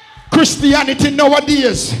 Christianity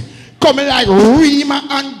nowadays coming like Rima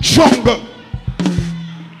and Jungle.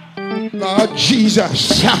 Lord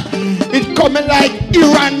Jesus. It coming like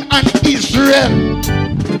Iran and Israel.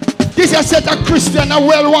 This is set a Christian I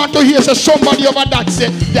well want to hear so somebody over that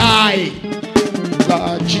said die.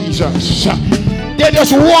 Lord Jesus. They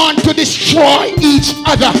just want to destroy each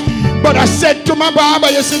other. But I said to my barber,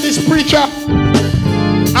 you see this preacher,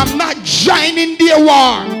 I'm not joining their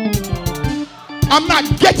war. I'm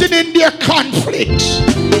not getting in their conflicts.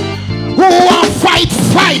 Who want fight,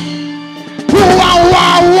 fight. Who want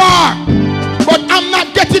war, war. But I'm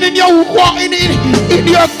not getting in your war, in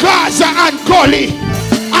your Gaza and Gully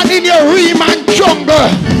and in your Rim and Jungle.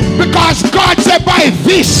 Because God said, by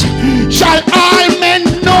this shall all men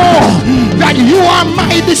know that you are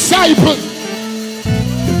my disciple.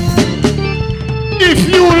 If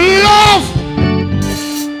you love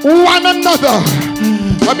one another.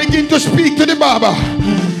 I begin to speak to the barber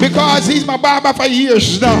because he's my barber for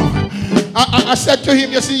years now. I said to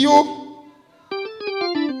him, you see you?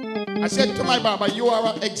 I said to my barber, you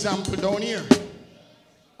are an example down here.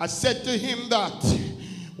 I said to him that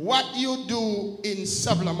what you do in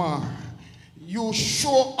Savlamar, you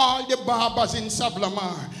show all the barbers in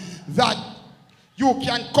Savlamar that you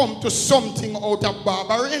can come to something out of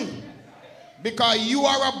barbering. Because you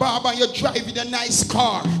are a barber and you're driving a nice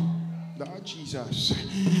car. Lord Jesus.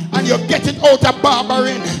 And you're getting out of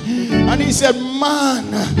barbering. And he said,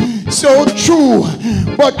 man, so true.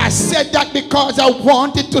 But I said that because I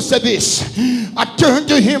wanted to say this. I turned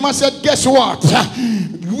to him and said, guess what?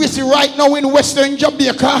 We see right now in Western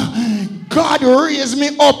Jamaica, God raised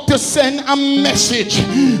me up to send a message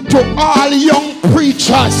to all young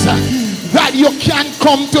preachers that you can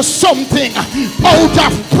come to something out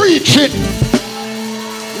of preaching.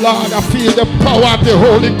 Lord, I feel the power of the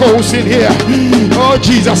Holy Ghost in here. Oh,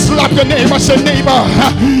 Jesus, slap your neighbor, say, neighbor,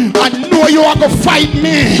 I know you are going to fight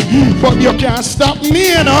me, but you can't stop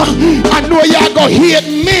me, you know. I know you are going to hate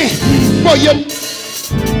me, but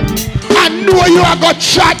I know you are going to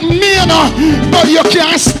chat me, you know, but you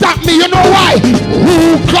can't stop me. You know why?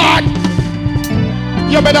 Oh, God.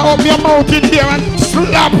 You better open your mouth in here and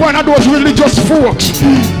slap one of those religious folks.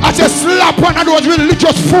 I said slap one of those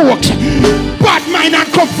religious folks. Bad mind and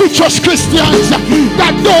covetous Christians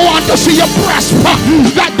that don't want to see you prosper,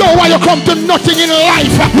 that don't want you come to nothing in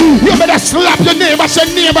life. You better slap your neighbor. Say,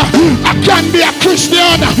 neighbor, I can be a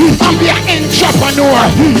Christian and be an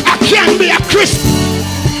entrepreneur. I can be a Christian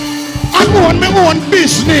and own my own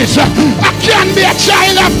business. I can be a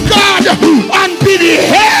child of God and be the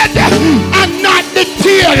head and not the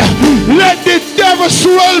tail. Let the devil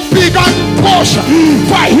swell big and push.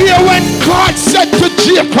 For here when God said to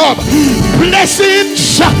Jacob,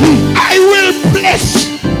 blessings I will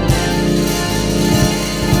bless.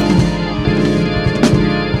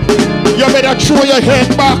 You better throw your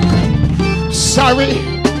head back. Sorry,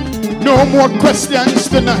 no more questions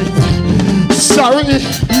tonight. Sorry,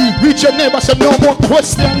 reach your neighbor, say no more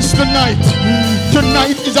questions tonight.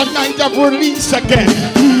 Tonight is a night of release again.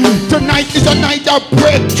 Tonight is a night of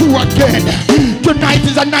breakthrough again. Tonight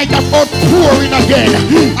is a night of outpouring again.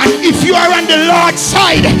 And if you are on the Lord's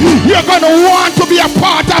side, you're going to want to be a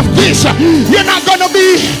part of this. You're not going to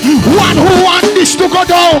be one who wants this to go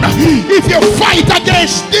down. If you fight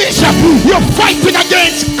against this, you're fighting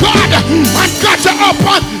against God. And God's up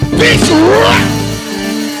on this rock.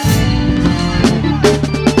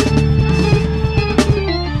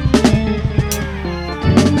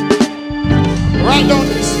 Write down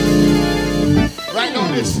this. Write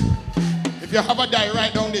down this. If you have a die,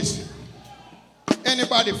 write down this.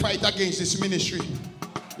 Anybody fight against this ministry,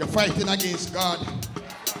 you're fighting against God.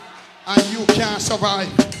 And you can't survive.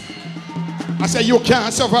 I say you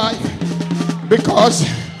can't survive. Because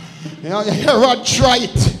Herod tried.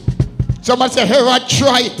 Somebody say Herod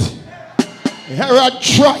tried. Herod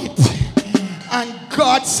tried. And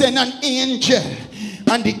God sent an angel.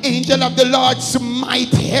 And the angel of the Lord smite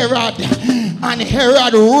Herod. And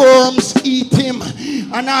Herod worms eat him.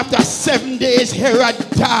 And after 7 days Herod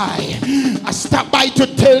died. I stopped by to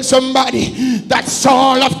tell somebody that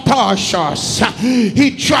Saul of Tarsus,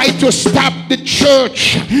 he tried to stop the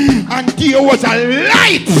church. And there was a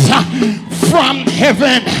light from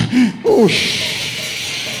heaven. Oh,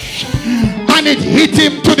 and it hit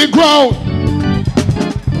him to the ground.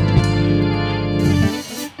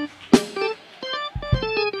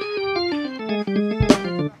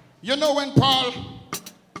 You know, when Paul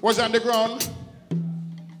was on the ground,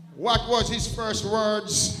 what was his first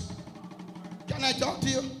words? Can I talk to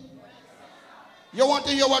you? You want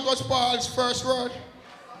to hear what was Paul's first word?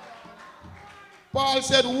 Paul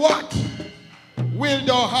said, what will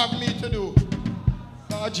thou have me to do?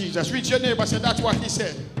 Oh, Jesus, reach your neighbor, said that's what he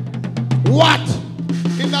said. What?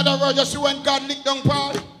 In other words, just when God licked down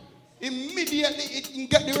Paul, immediately he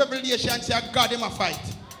get the revelation and say, God, him a fight.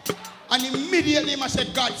 And immediately he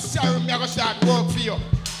said, God, sorry, me I go start work for you.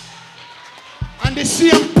 And the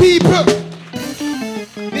same people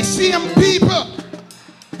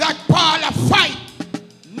that Paul a fight,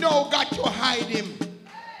 now got to hide him.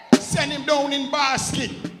 Send him down in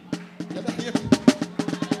basket.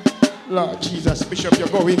 Lord Jesus, Bishop, you're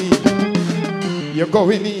going in. You're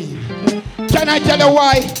going in. Can I tell you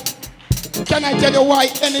why? Can I tell you why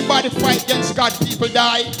anybody fight against God, people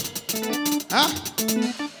die? Huh?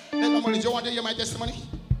 You want to hear my testimony?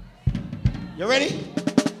 You ready?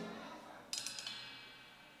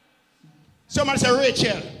 Somebody say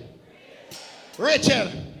Rachel. Rachel.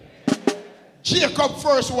 Jacob's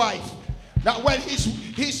first wife. That well,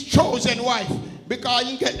 his chosen wife. Because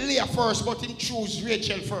he get Leah first, but he choose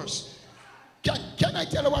Rachel first. Can I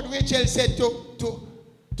tell you what Rachel said to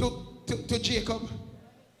Jacob?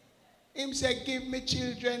 Him said, give me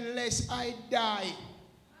children lest I die.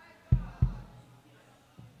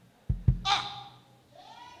 Ah!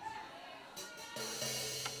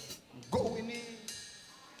 I'm going in.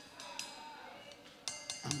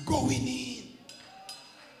 I'm going in.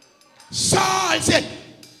 Saul said,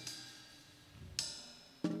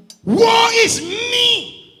 woe is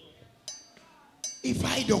me if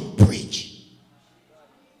I don't preach.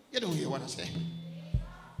 You don't hear what I say.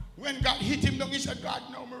 When God hit him down, he said, God,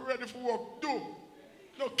 now I'm ready for work. Do.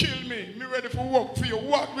 No, kill me. I'm ready for work for you.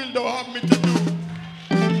 What will thou have me to do?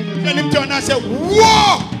 Then him turned and said,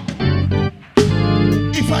 woe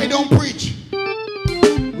if I don't preach.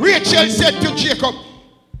 Rachel said to Jacob,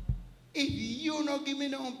 if you don't give me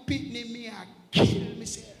no pitney, me I kill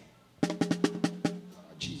myself.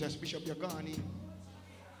 Oh, Jesus, Bishop, you're gone in.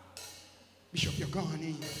 Bishop, you're gone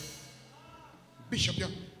in. Bishop, you're...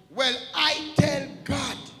 Well, I tell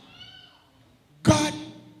God, God,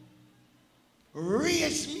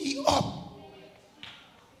 raise me up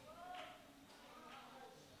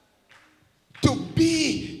to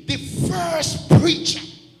be the first preacher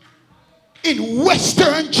in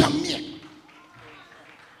Western Jamaica,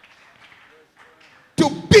 to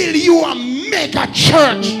build you a mega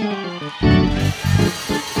church.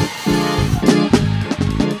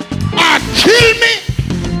 Kill me.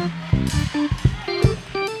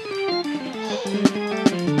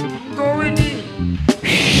 Going in.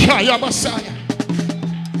 Shaya Messiah.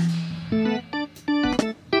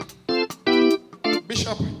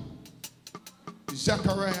 Bishop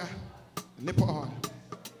Zachariah Nepal.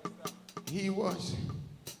 He was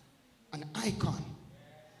an icon.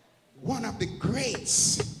 One of the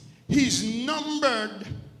greats. He's numbered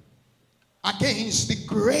against the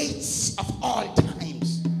greats of all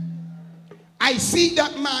times. I see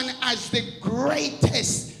that man as the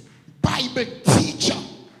greatest Bible teacher.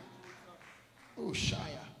 Oh, Shia.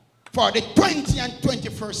 For the 20th and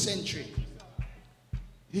 21st century.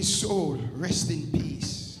 His soul rest in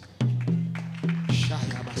peace.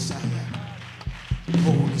 Shia Messiah.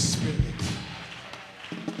 Holy Spirit.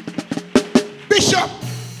 Bishop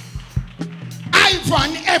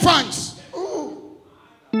Ivan Evans. Oh.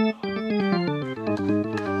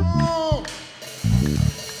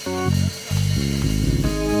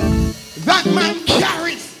 That man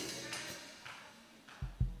carries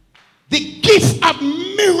the gift of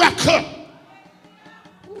miracle.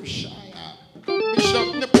 Oh, Shia.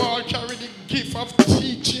 Bishop Nepal carried the gift of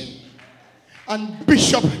teaching. And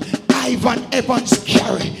Bishop Ivan Evans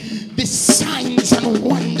carried the signs and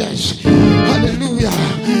wonders. Hallelujah.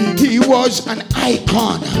 He was an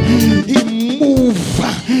icon. He moved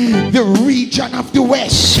the region of the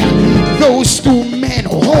West. Those two men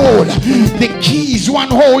hold the keys. One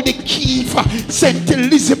hold the key for St.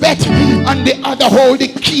 Elizabeth and the other hold the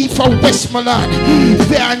key for Westmoreland.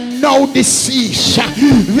 They are now deceased.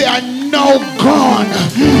 They are now gone.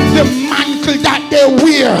 The mantle that they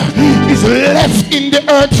wear is left in the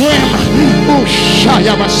earth realm. Oh,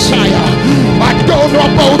 Shia Messiah. I don't know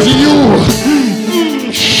about you,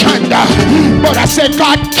 Shanda, but I said,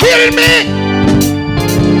 God, kill me.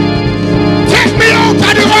 Take me out of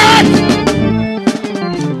the earth.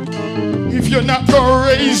 If you're not going to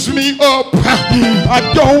raise me up, I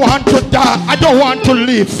don't want to die. I don't want to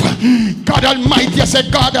live. God Almighty, I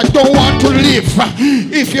said, God, I don't want to live.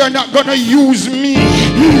 If you're not going to use me,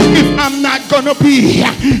 if I'm not going to be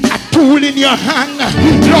a tool in your hand,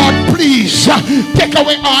 Lord, please take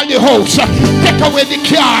away all the house, take away the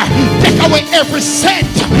car, take away every cent.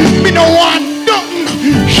 Me no want nothing.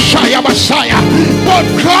 Shaya Messiah. But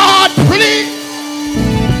God, please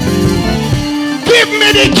give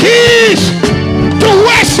me the keys to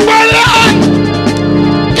Westmoreland.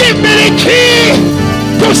 Give me the key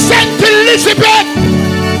to St. Elizabeth.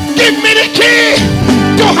 Give me the key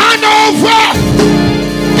to Hanover.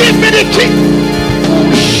 Give me the key.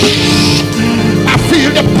 I feel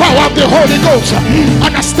the power of the Holy Ghost,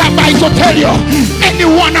 and I stand by to tell you, any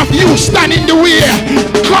one of you stand in the way,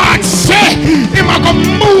 God say Him I gonna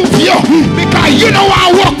move you, because you know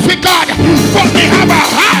I work for God, but me have a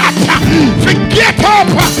heart to get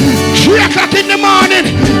up 3 o'clock in the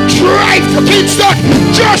morning, drive to Kingston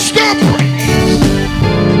just to praise.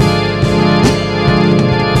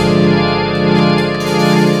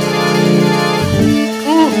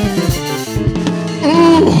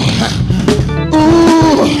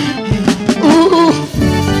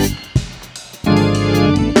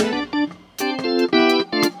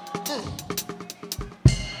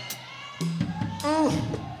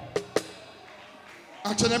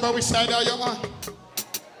 Ask your neighbor which side are you on?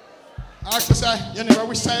 Ask your side, your neighbor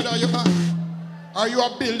which side are you on? Are you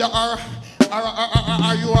a builder or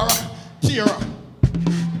are you a tearer?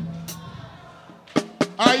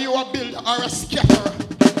 Are you a builder or a scatterer?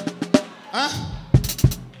 Huh?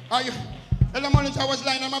 Are you? In the morning I was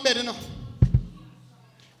lying on my bed, you know.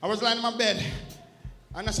 I was lying on my bed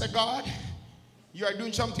and I said, God, you are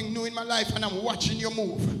doing something new in my life and I'm watching you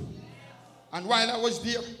move. And while I was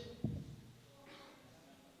there,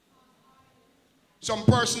 some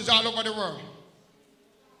persons all over the world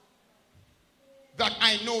that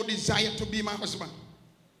I know desire to be my husband,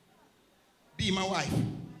 be my wife.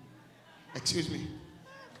 Excuse me.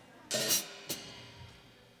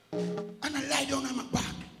 And I lie down on my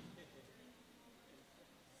back.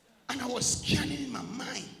 And I was scanning in my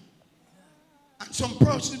mind. And some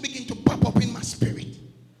persons begin to pop up in my spirit.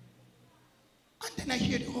 And then I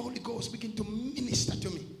hear the Holy Ghost begin to minister to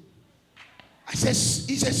me. He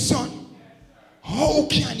says, son, how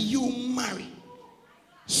can you marry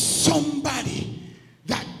somebody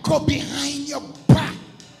that go behind your back,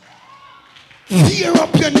 tear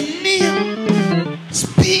up your name,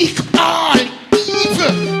 speak all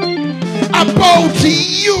evil about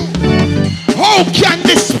you? How can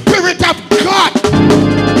the Spirit of God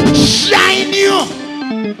shine you?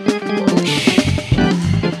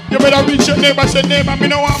 You better reach your neighbor and say, neighbor, me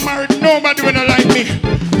no want married. Nobody will not like me.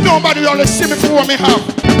 Nobody will always see me for what me have.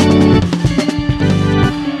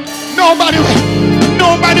 Nobody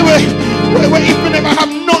will even never have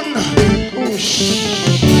none. Oh,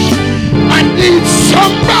 I need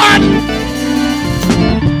somebody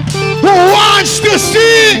who wants to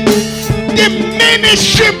see the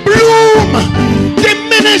ministry bloom, the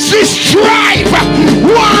ministry strive,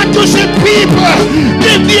 want to see people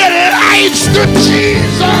give their lives to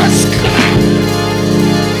Jesus Christ.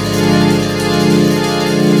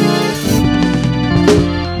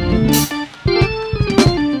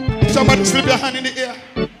 Somebody slip your hand in the air.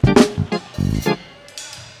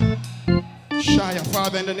 Shia,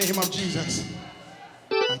 Father, in the name of Jesus,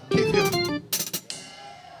 I give you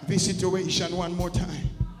this situation one more time.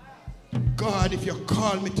 God, if you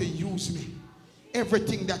call me to use me,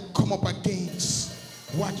 everything that come up against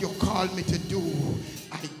what you call me to do,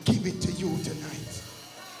 I give it to you tonight.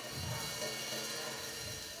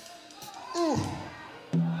 Ooh.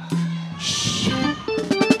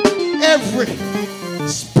 Every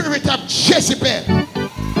spirit of Jezebel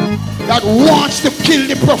that wants to kill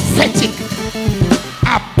the prophetic,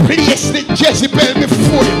 I place the Jezebel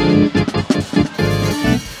before you.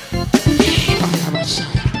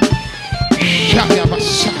 Shaya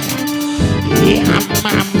Messiah,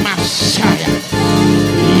 Yama Messiah,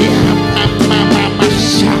 Yama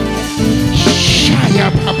Messiah, Shaya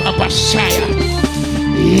Messiah,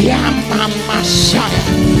 Yama Messiah.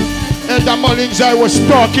 Elder Mullins, I was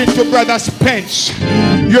talking to Brother Spence.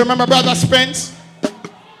 You remember Brother Spence?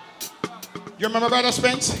 You remember Brother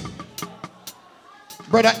Spence?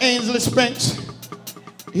 Brother Ainsley Spence.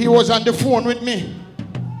 He was on the phone with me.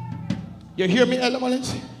 You hear me, Elder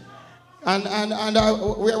Mullins? And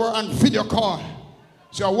we were on video call.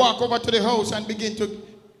 So I walk over to the house and begin to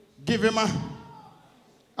give him a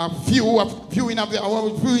viewing of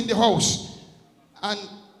the house. And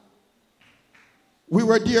we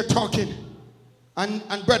were there talking.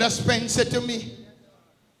 And Brother Spence said to me,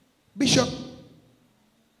 Bishop,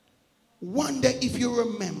 Wonder if you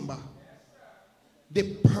remember the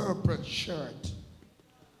purple shirt.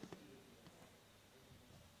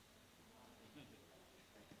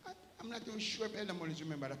 I'm not even sure if anyone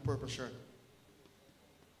remember that purple shirt.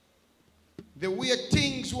 The way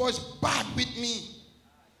things was bad with me.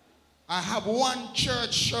 I have one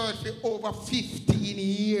church shirt for over 15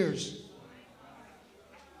 years.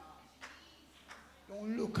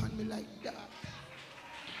 Don't look at me like that.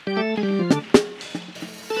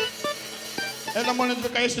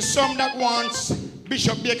 Because there's some that wants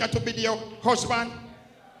Bishop Baker to be their husband.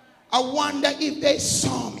 I wonder if they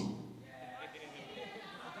saw me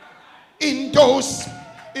in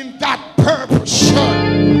that purple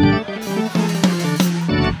shirt.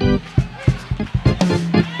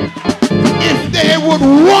 If they would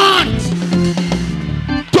want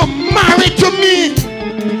to marry to me,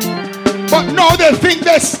 but no, they think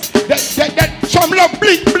that some love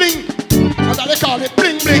bling bling. What do they call it?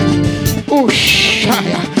 Bling bling. Oh,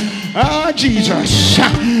 Shia. Oh, Jesus.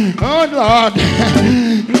 Oh, Lord.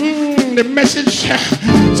 The message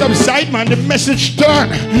subside, man. The message turn.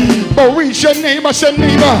 But reach your neighbor. Say,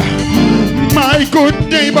 neighbor, my good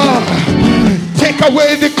neighbor, take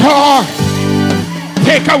away the car.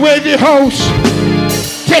 Take away the house.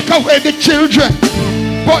 Take away the children.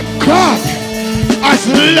 But God, as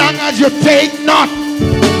long as you take not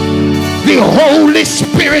the Holy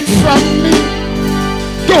Spirit from me,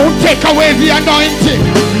 don't take away the anointing.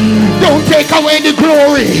 Don't take away the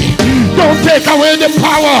glory. Don't take away the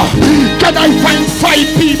power. Can I find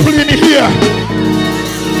 5 people in here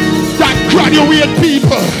that graduate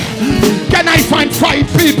people? Can I find 5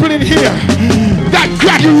 people in here that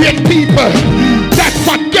graduate people, that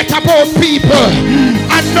forget about people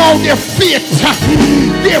and know their faith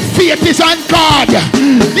is on God,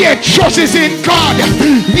 their trust is in God,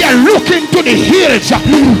 they are looking to the hills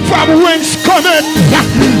from whence cometh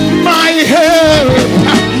my help,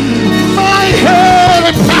 my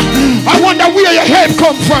help. I wonder where your help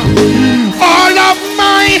come from. All of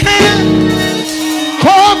my help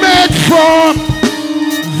cometh from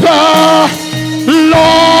the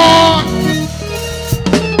Lord.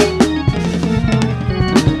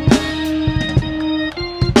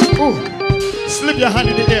 Oh, slip your hand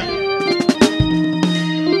in the air.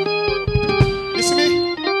 You see me?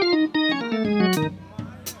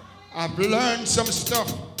 I've learned some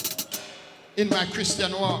stuff in my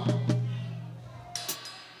Christian walk.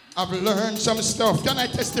 I've learned some stuff. Can I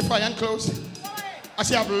testify and close? I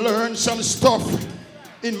say I've learned some stuff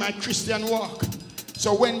in my Christian walk.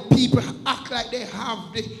 So when people act like they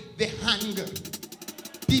have the hunger,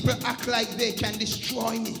 people act like they can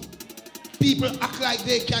destroy me, people act like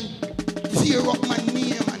they can tear up my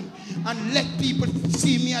name and let people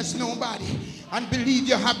see me as nobody and believe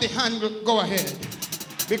you have the hunger, go ahead.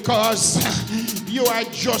 Because you are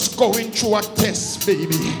just going through a test,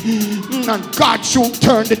 baby. And God should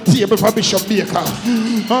turn the table for Bishop Baker.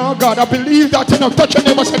 Oh God, I believe that. Touch your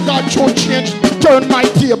neighbor, say God should turn my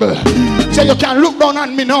table. Say you can look down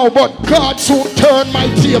on me now, but God should turn my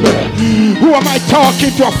table. Who am I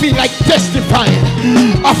talking to? I feel like testifying.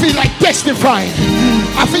 I feel like testifying.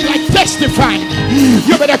 I feel like testifying.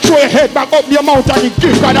 You better throw your head back up your mouth and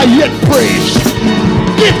give God a yet praise.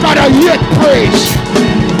 Give God a yet praise.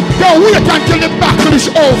 Don't wait until the battle is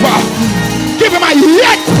over. Give him a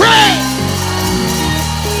yet praise.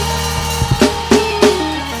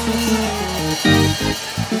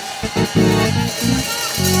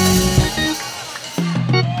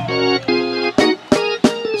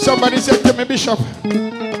 Somebody said to me, Bishop,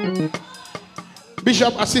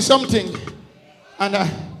 I see something, and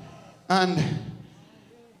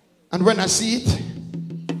when I see it,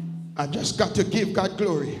 I just got to give God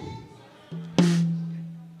glory.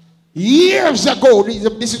 Years ago,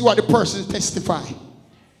 this is what the person testified.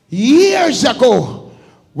 Years ago,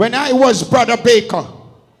 when I was Brother Baker,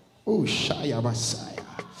 oh, Shia Messiah,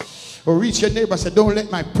 or reach your neighbor and say, don't let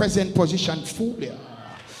my present position fool you.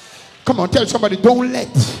 Come on, tell somebody, don't let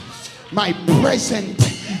my present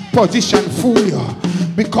position fool you.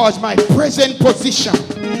 Because my present position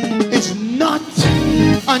is not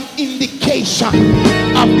an indication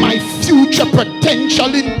of my future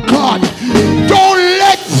potential in God. Don't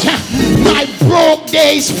let my broke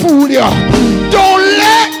days fool you. Don't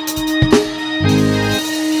let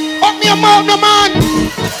up your mouth, no man.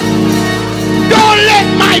 Don't let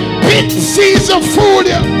my pit season fool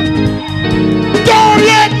you. Don't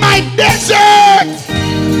let my desert,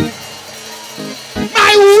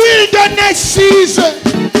 my wilderness season,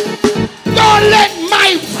 don't let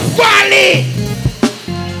my valley.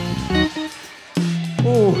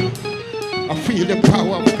 Oh, I feel the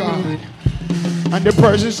power of God. And the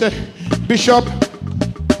person said, Bishop,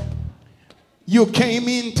 You came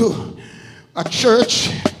into a church,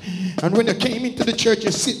 and when you came into the church,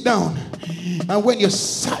 you sit down. And when you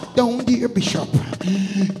sat down there, Bishop,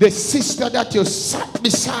 the sister that you sat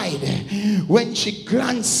beside, when she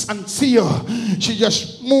glanced and see you, she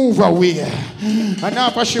just move away. And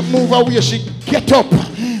after she move away, she get up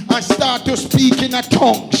and start to speak in her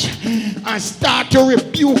tongues and start to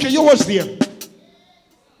rebuke you. You was there.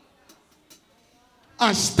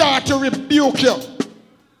 And start to rebuke you.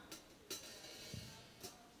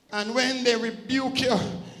 And when they rebuke you,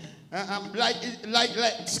 like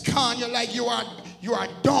scorn you, like you are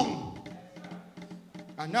dumb.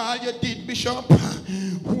 And all you did, Bishop,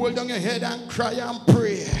 hold on your head and cry and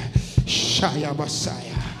pray. Shaya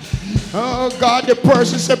Messiah. Oh God, the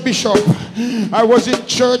person said, Bishop, I was in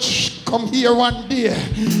church, come here one day,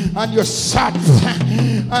 and you sat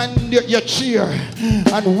on your chair.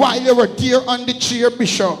 And while you were there on the chair,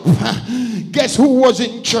 Bishop, guess who was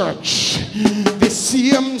in church? The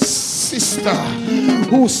same sister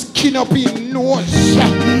who skin up in nose,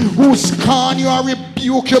 who scorn you and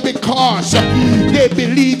rebuke you because they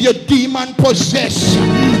believe you're demon possessed.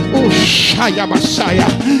 Oh Shaya Messiah,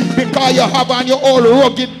 because you have on your old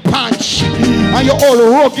rugged pants and your old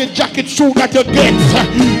rugged jacket suit that you get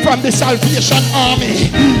from the Salvation Army.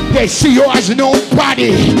 They see you as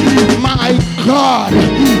nobody. My God,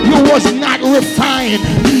 you was not refined.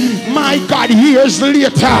 My God, years later,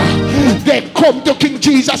 they come to King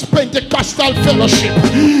Jesus Pentecostal Fellowship,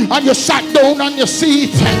 and you sat down on your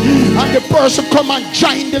seat, and the person come and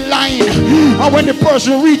join the line. And when the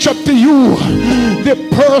person reach up to you, the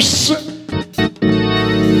person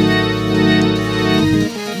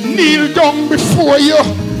kneel down before you,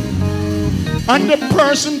 and the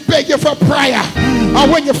person beg you for prayer. And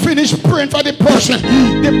when you finish praying for the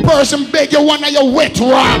person beg you one of your wet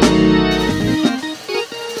rag.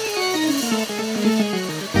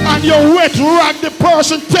 And your wet rag, the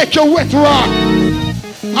person take your wet rag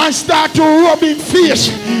and start to rub in face.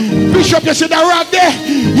 Bishop, you see that rag there?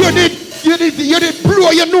 You did blow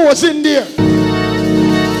your nose in there.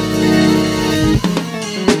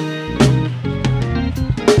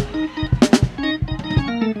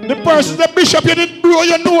 The person, the bishop, you did blow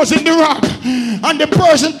your nose in the rag. And the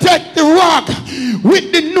person take the rag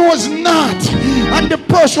with the nose knot. And the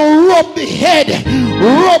person rub the head,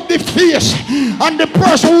 rub the face, and the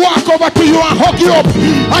person walk over to you and hug you up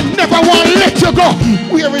and never want to let you go.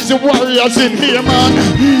 Where is the warriors in here, man?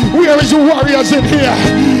 Where is the warriors in here?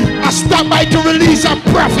 I stop by to release a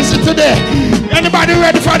prophecy today. Anybody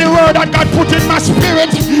ready for the word that God put in my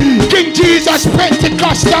spirit? King Jesus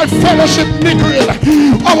Pentecostal Fellowship Negril.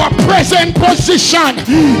 Our present position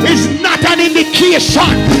is not an indication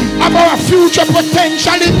of our future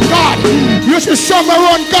potential in God. You see, some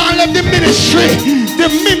around gone left the ministry. The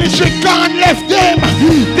ministry gone left them.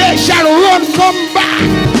 They shall run, come back.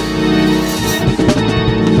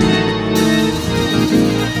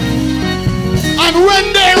 And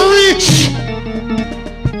when they reach,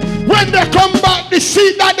 when they come back, the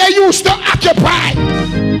seat that they used to occupy,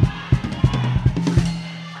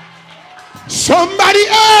 somebody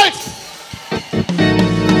else.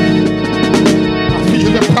 I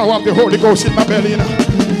feel the power of the Holy Ghost in my belly, you know.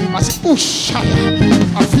 I say, oh, shut up.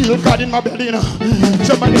 I feel God in my belly, you know.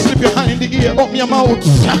 Somebody slip your hand in the ear, open your mouth.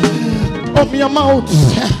 Open your mouth.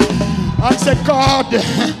 And say, God,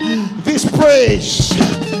 this praise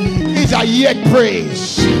is a yet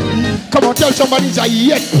praise. Come on, tell somebody it's a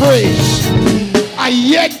yet praise. A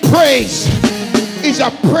yet praise is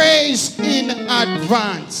a praise in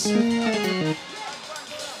advance.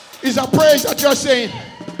 It's a praise that you're saying,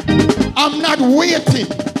 I'm not waiting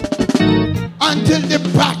until the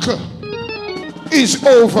battle is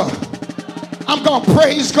over. I'm going to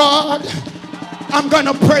praise God. I'm going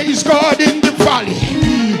to praise God in the valley.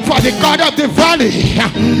 For the God of the valley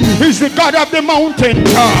is the God of the mountain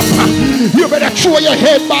top. You better throw your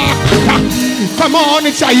head back. Come on,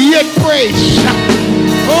 it's a yet praise.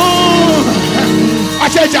 Oh, I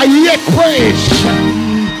said it's a yet praise.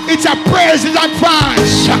 It's a praise in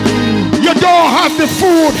advance. You don't have the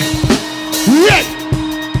food yet.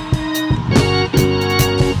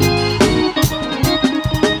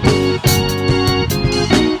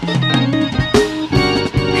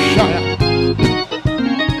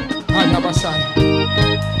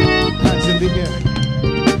 Hands in the air.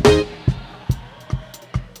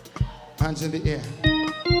 Hands in the air.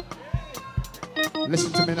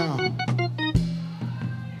 Listen to me now.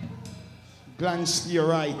 Glance to your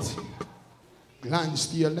right. Glance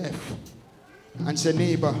to your left. And say,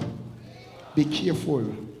 neighbor, be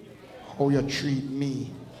careful how you treat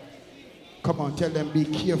me. Come on, tell them, be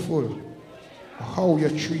careful how you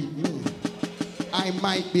treat me. I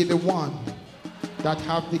might be the one that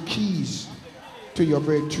have the keys to your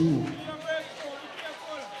breakthrough.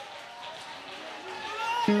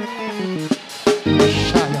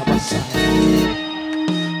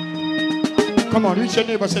 Come on, reach your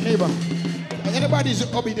neighbor, say neighbor. Anybody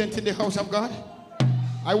is obedient in the house of God?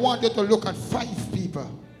 I want you to look at 5 people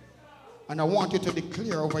and I want you to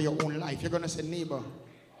declare over your own life. You're going to say, neighbor,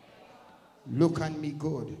 look at me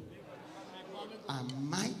good. I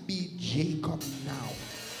might be Jacob now,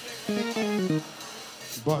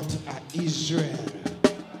 but Israel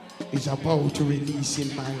is about to release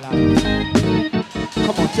in my life.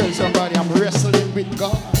 Come on, tell somebody I'm wrestling with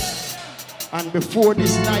God. And before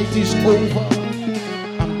this night is over,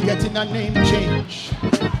 I'm getting a name change.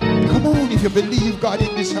 Come on, if you believe God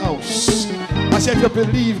in this house. I said, if you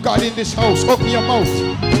believe God in this house, open your mouth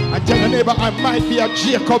and tell your neighbor, I might be a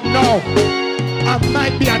Jacob now. I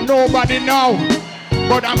might be a nobody now.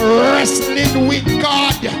 But I'm wrestling with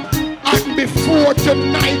God. And before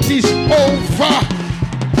tonight is over,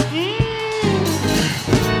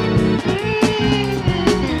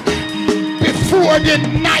 before the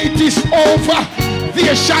night is over,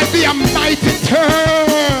 there shall be a mighty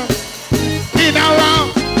turn in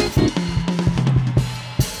around.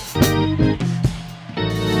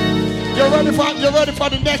 You're ready for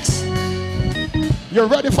the next? You're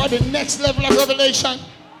ready for the next level of revelation?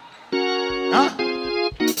 Huh?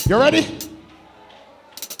 You ready?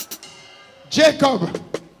 Jacob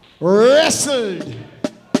wrestled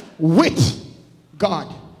with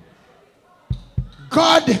God.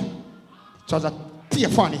 God, it was a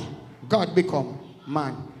theophany. God become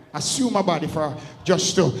man. Assume a body for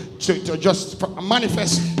just to just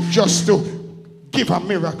manifest, just to give a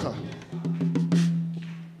miracle.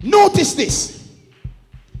 Notice this.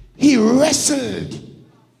 He wrestled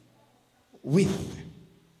with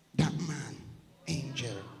that man,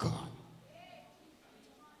 angel God.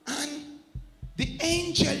 And the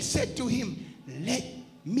angel said to him, let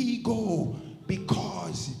me go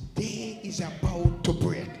because day is about to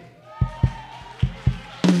break.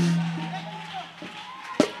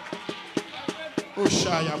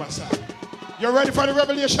 You ready for the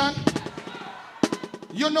revelation?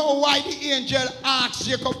 You know why the angel asked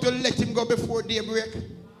Jacob to let him go before daybreak?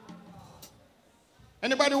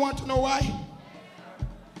 Anybody want to know why?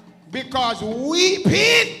 Because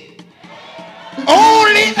weeping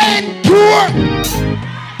only endure.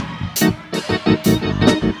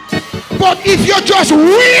 But if you just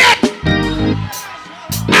wait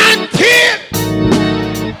until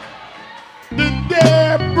the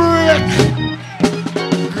daybreak,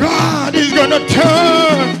 God is going to turn.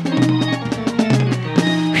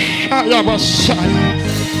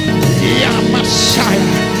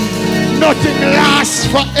 Nothing lasts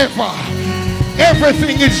forever.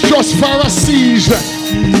 Everything is just for a season.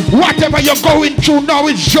 Whatever you're going through now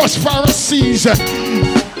is just for a season.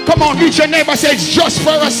 Come on, reach your neighbor, say it's just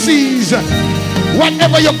for a season.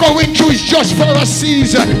 Whatever you're going through is just for a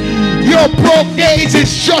season. Your broke days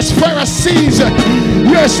is just for a season.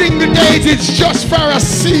 Your single days is just for a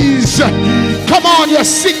season. Come on, your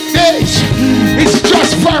sick days is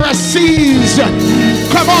just for a season.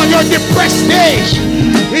 Come on, your depressed days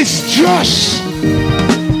is just.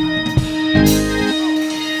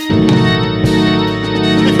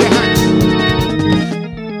 Lift your hands.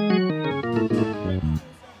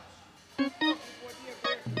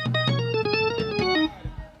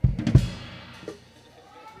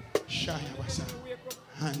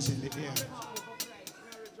 Hands in the air.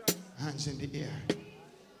 Hands in the air.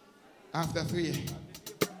 After 3,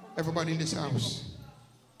 everybody in this house,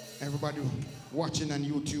 everybody watching on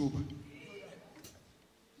YouTube,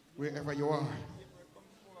 wherever you are,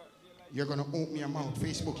 you're going to open your mouth.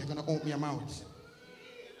 Facebook, you're going to open your mouth.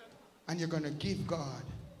 And you're going to give God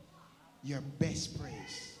your best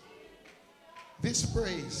praise. This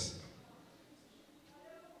praise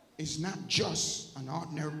is not just an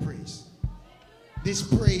ordinary praise. This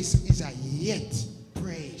praise is a yet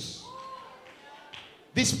praise.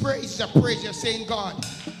 This praise is a praise you're saying, God,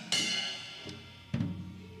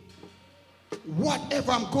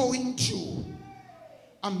 whatever I'm going through,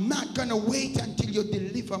 I'm not going to wait until you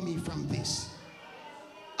deliver me from this.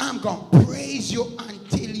 I'm going to praise you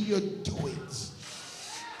until you do it.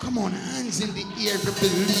 Come on, hands in the air to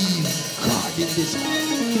believe God in this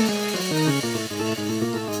house.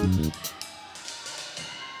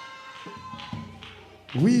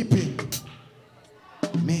 Weeping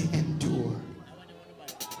may endure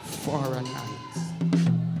for a night,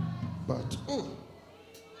 but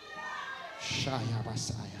Shaya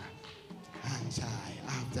Basaya, hands high.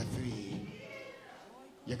 After 3,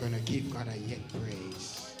 you're gonna give God a yet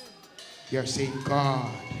praise. You're saying,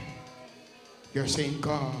 God. You're saying,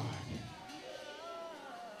 God,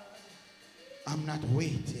 I'm not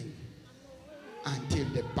waiting until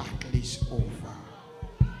the battle is over.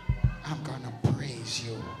 I'm gonna praise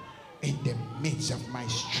you in the midst of my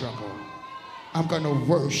struggle. I'm gonna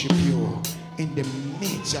worship you in the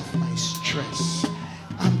midst of my stress.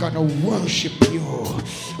 I'm gonna worship you,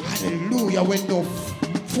 hallelujah, when no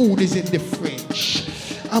food is in the fridge.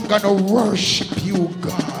 I'm gonna worship you,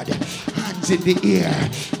 God. Hands in the air.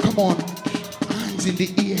 Come on, hands in the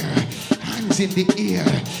air. Hands in the air.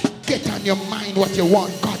 Get on your mind what you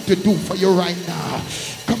want God to do for you right now.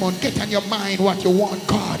 Come on, get on your mind what you want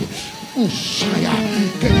God.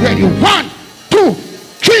 Get ready. 1, 2,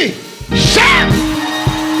 3, shout!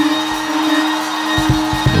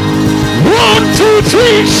 1, 2,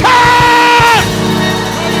 3, shout!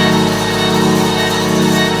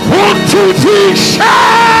 1, 2, 3,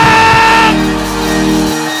 shout!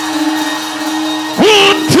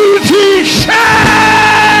 1, 2, 3, shout!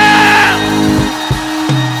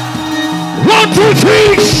 1, 2,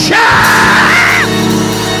 3, shout!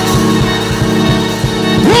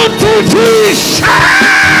 1, 2, 3,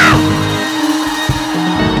 shout!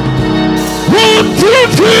 1, 2,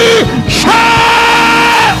 3,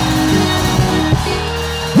 shout!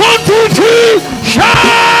 1, 2, 3, shout!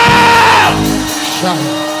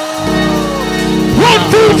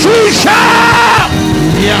 1, 2, 3, shout!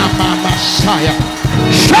 Yeah, Mama, Messiah.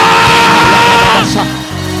 Shout!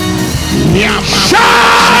 Yeah, Mama.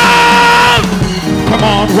 Shout! Come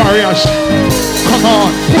on, warriors. Come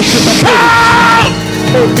on, push it up.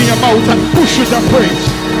 Open your mouth and push it up, praise.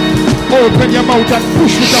 Open your mouth and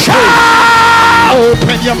push it up, praise.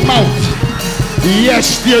 Open your mouth.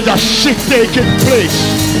 Yes, there's a shift taking place.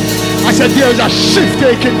 I said there's a shift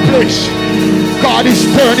taking place. God is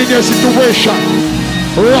turning your situation.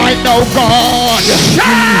 Right now, God is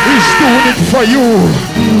doing it for you.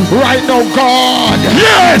 Right now, God.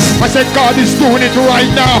 Yes! I said God is doing it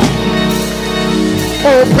right now.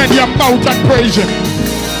 Open your mouth and praise Him.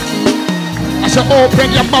 I said open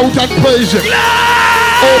your mouth and praise Him.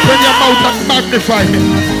 Open your mouth and magnify Him.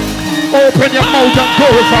 Open your mouth and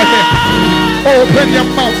glorify Him. Open your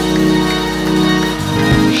mouth.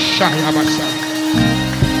 Shaya Basai.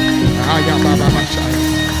 Aya Baba Basai.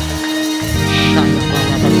 Shaya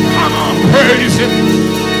Baba Basai. Come on, praise Him.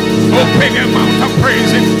 Open your mouth and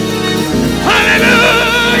praise Him.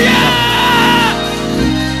 Hallelujah.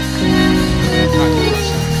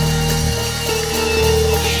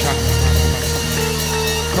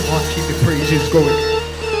 Come on, keep the praises going.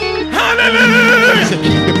 Hallelujah.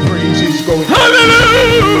 Keep the praises going.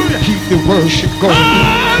 Hallelujah. Keep the worship going.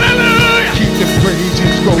 Hallelujah. Keep the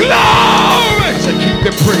praises going. Glory. So keep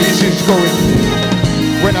the praises going.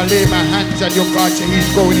 When I lay my hands on your God, say He's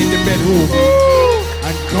going in the bedroom.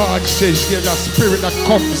 And God says there's a spirit that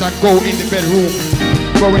comes and go in the bedroom.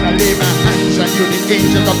 But when I lay my hands on you, the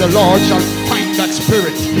angel of the Lord shall find that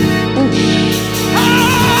spirit.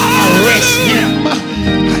 Arrest him.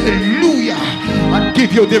 Hallelujah. And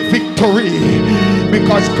give you the victory.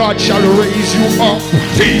 Because God shall raise you up.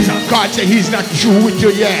 Jesus. God said He's not through with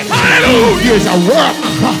you yet. Hallelujah. There's a work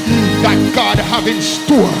that God have in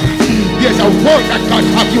store. There's a work that God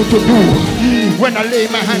have you to do. When I lay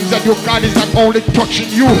my hands on you, God is not only touching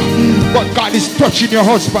you, but God is touching your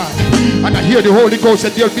husband. And I hear the Holy Ghost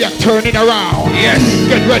that there'll be a turning around. Yes.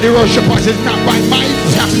 Get ready, worshipers. It's not by might.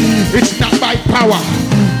 It's not by power.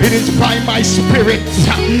 It is by my spirit,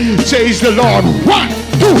 says the Lord. 1,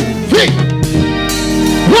 2, 3.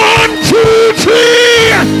 1, 2,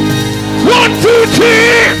 3. 1, 2,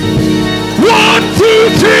 3. 1, 2,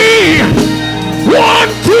 3. 1,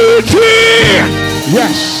 2, 3.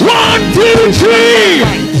 Yes. 1, 2, 3.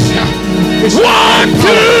 1,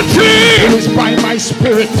 2, 3. It is by my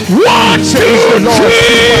spirit. 1, 2, 3.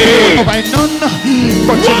 Have I none?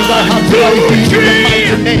 But since I have the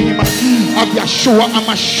mighty name of Yeshua,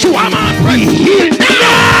 be healed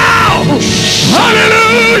now.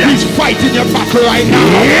 Hallelujah. He's fighting your battle right now.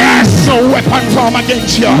 Yes. No weapon formed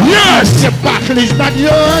against you. Yes. The battle is not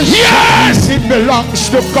yours. Yes. It belongs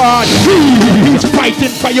to God. He's fighting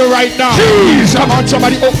for you right now. Jesus. Come on,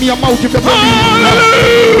 somebody, open your mouth if you believe.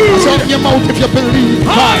 Hallelujah. Open your mouth if you believe.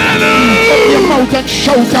 Hallelujah. Open your mouth and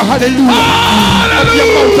shout a hallelujah. Hallelujah. Open your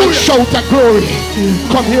mouth and shout a glory.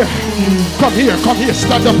 Come here. Come here. Come here.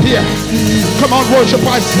 Stand up here. Come on,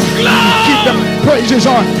 worshipers. Keep them praises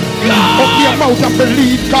on. Open your mouth and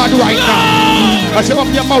believe God right now. I said,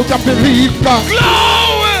 open your mouth and believe God.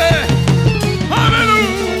 Glory.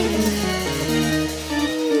 Hallelujah.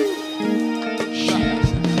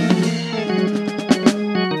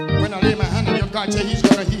 When I lay my hand on your God, say He's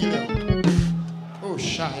gonna heal you. Oh,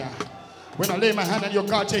 Shia. When I lay my hand on your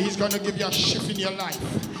God, say He's gonna give you a shift in your life.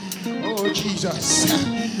 Oh, Jesus.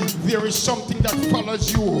 there is something that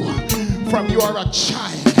follows you from you are a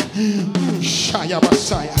child. Shaya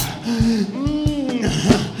Messiah.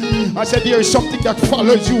 I said there is something that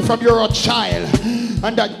follows you from you're a child,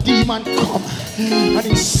 and that demon come and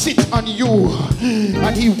he sit on you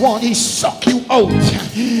and he suck you out.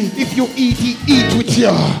 If you eat, he eat with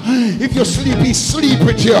you. If you sleep, he sleep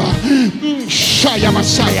with you. Shaya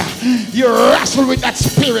Messiah. You wrestle with that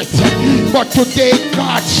spirit, but today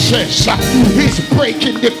God says he's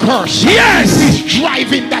breaking the curse. Yes, he's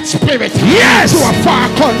driving that spirit, yes, to a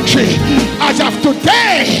far country. As of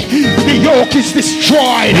today, the yoke is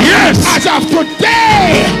destroyed. Yes, as of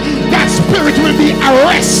today, that spirit will be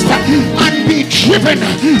arrested and be driven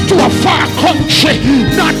to a far country.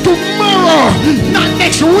 Not tomorrow, not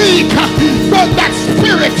next week, but that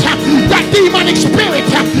spirit, that demonic spirit,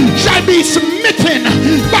 shall be smitten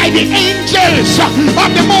by the angels of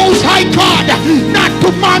the Most High God. Not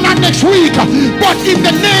tomorrow, not next week, but in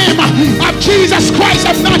the name of Jesus Christ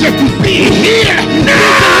of Nazareth, be healed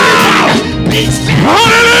now. Be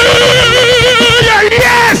hallelujah.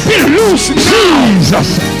 Yes, be loose now.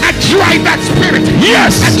 Jesus. I drive that spirit.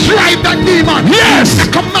 Yes. I drive that demon. Yes. I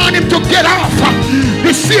command him to get off.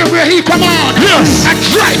 The seal where he come on. Yes. I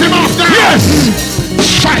drive him off now. Yes.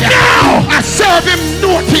 Fire. Now. I serve him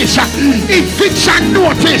notice. Eviction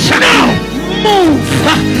notice. Now. Move.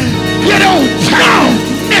 Get out. Now.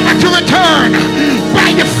 Never to return.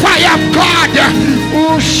 By the fire of God.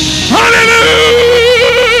 Oh,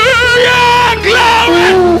 hallelujah.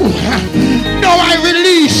 Glory. Now I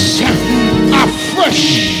release a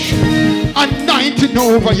fresh anointing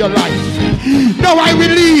over your life. Now I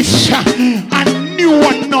release a new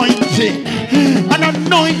anointing. An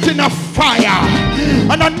anointing of fire.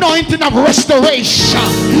 An anointing of restoration.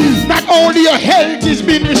 Not only your health is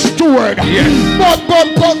being restored, yes,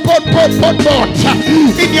 but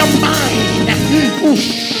in your mind.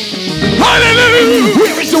 Hallelujah.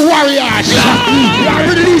 Where is the warriors? You are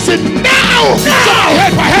releasing now. Somebody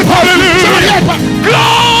help her, help her. Hallelujah. Somebody help her.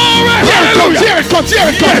 Glory. Here it comes, here it comes, here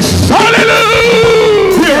it comes. Yes.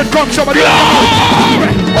 Hallelujah. Here it comes, somebody.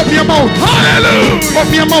 Glory. Open your mouth. Hallelujah.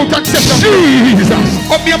 Open your mouth and accept something. Jesus.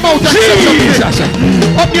 Open your mouth and accept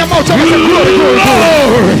something. Open your mouth and accept glory, glory,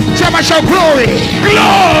 glory. Somebody shout glory.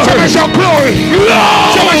 Glory. Somebody shout glory.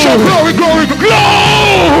 Glory. Somebody shout glory, glory,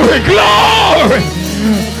 glory, glory.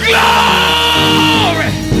 Glory!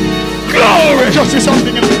 Glory! I just say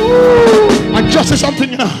something, you know. I just say something,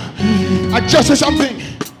 you know. I just say something.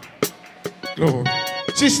 Glory.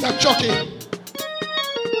 Sister Chucky,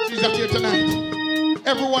 she's up here tonight.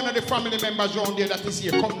 Every one of the family members around there that is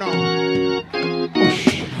here, come now.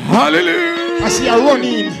 Hallelujah! I see her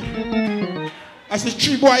running. I see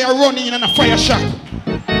 3 boys are running and a fire shot.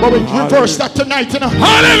 But we reverse that tonight, you know.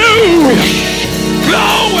 Hallelujah!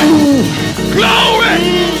 Glory! Glory!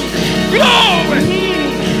 Glory!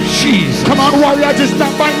 Jesus. Come on, warriors, it's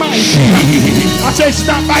not by might. I say it's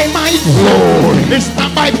not by might. Glory. It's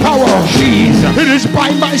not by power. Jesus. It is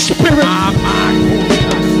by my spirit.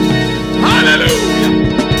 Hallelujah.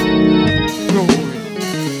 Glory.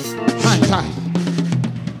 Hand time.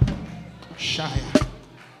 Shire.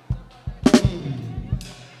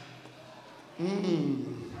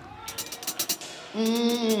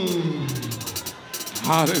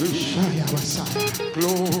 Hallelujah.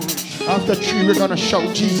 Glory. After 3, we're going to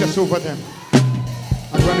shout Jesus over them.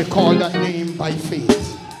 I'm going to call that name by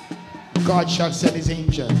faith. God shall send his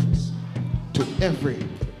angels to every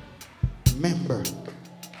member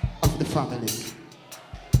of the family.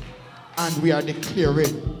 And we are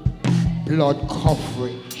declaring blood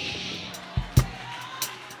coverage.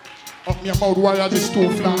 Open your mouth, warriors, it's too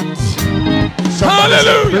flat.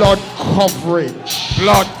 Hallelujah. Blood coverage.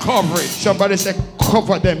 Blood coverage. Somebody say,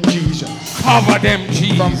 cover them, Jesus. Cover them,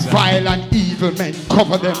 Jesus. From vile and evil men,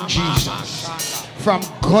 cover them, Jesus. From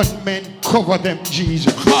gunmen, cover them,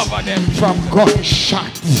 Jesus. Cover them. From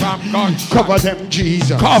gunshots, from gunshots, cover them,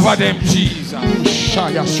 Jesus. Cover them, Jesus.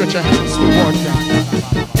 Shaya, stretch your hands towards them.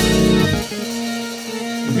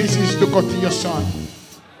 This is to go to your son.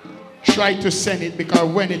 Try to send it, because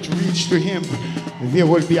when it reaches to him, there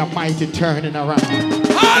will be a mighty turning around.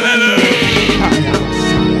 Hallelujah.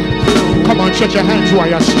 Come on, stretch your hands,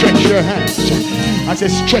 warriors. Stretch your hands. I say,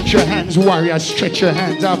 stretch your hands, warriors. Stretch your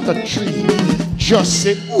hands. After 3, just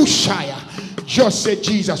say, Ushaya. Just say,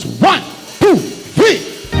 Jesus. 1, 2, 3.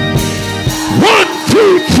 1,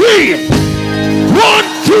 2, 3. 1,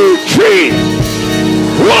 2, 3.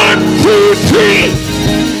 1, 2, 3.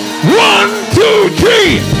 1, 2,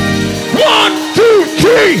 3. 1, 2,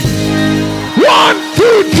 3. 1,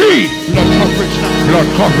 2, 3. Blood coverage now. Blood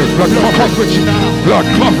coverage. Blood coverage now. Blood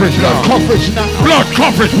coverage now. Blood coverage now. Blood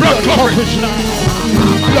coverage. Blood coverage now.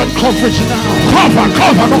 blood coverage now. Cover.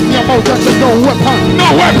 Open your mouth and say, no weapon. No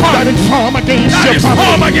weapon. That is formed against That your is family.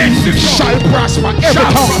 formed against you. Shall prosper. Every Shall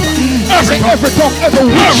tongue. prosper. Every tongue. Every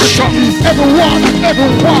witch. Every one and every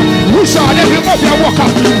one. Wizard. Every up your walker.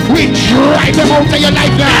 We drive them out of your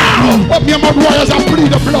life now. Open your mouth, warriors, and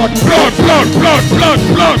plead the blood. Blood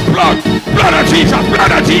of Jesus,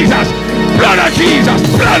 blood of Jesus, blood of Jesus,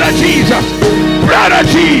 blood of Jesus, blood of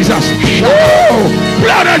Jesus,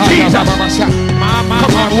 blood of Jesus.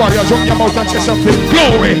 Come on, warriors, open your mouth and say something.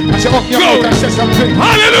 Glory. I say, open your mouth and say something.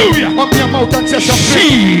 Hallelujah. Open your mouth and say something.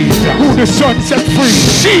 Jesus. Who the Son set free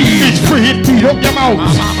is free indeed. Open your mouth.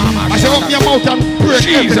 I say, open your mouth and break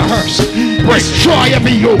every curse. Destroy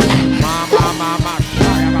every yoke.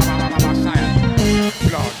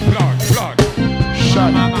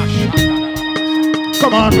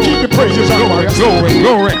 Come on, keep the praises on, warriors.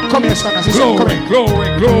 Glory. Come here, son. I say, son, come here.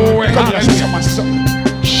 Glory. Come here, sister, my son.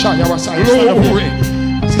 Shaya Wasaya. Glory.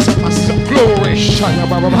 Sister, my son. Glory. Shaya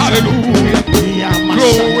Baba. Hallelujah. Yeah, my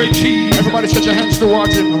Glory, son. Jesus. Everybody stretch your hands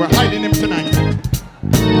towards him. We're hiding him tonight.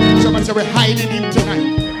 Somebody say, we're hiding him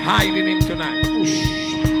tonight. Hiding him tonight.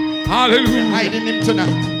 Hallelujah. Hiding him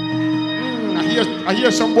tonight. I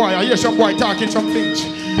hear some boy talking some things.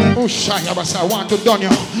 Oh, Shaya Basa, I want to done you.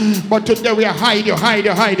 But today we are hide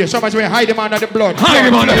you. Somebody say, hide him under the blood. Hide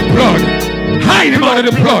him under the blood. Hide him under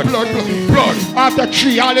the blood. Blood. After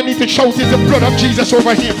 3, all you need to shout is the blood of Jesus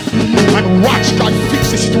over him. And watch God fix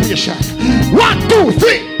the situation. 1, 2,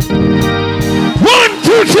 3. 1,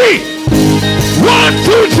 2, 3. 1,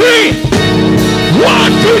 2, 3.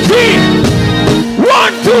 1, 2, 3.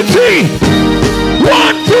 1, 2, 3.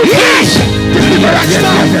 1, 2, 3. Yes. Deliverance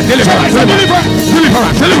now. Deliverance.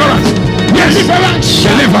 Yes. Deliverance.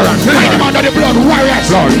 Hide him under the blood. Warriors.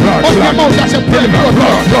 Blood. Open your mouth and say, blood.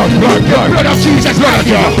 Blood of Jesus.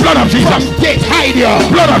 Blood of Jesus. From death, hide you.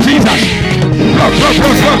 Blood of Jesus. Blood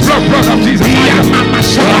of Jesus.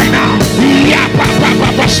 Right now.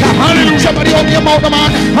 Hallelujah. Somebody open your mouth,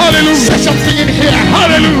 man. Hallelujah. Say something in here.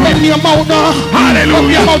 Hallelujah. Open your mouth now. Hallelujah.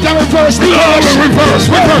 Open your mouth and reverse the curse. Reverse.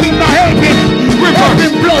 Helping. Blood.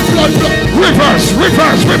 Reverse.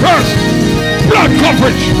 Blood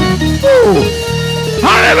coverage. Ooh.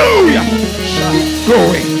 Hallelujah.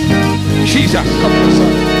 Glory. Jesus. Come here,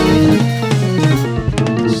 son.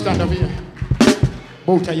 Stand up here.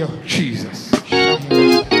 Both of you. Jesus.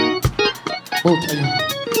 Both of you.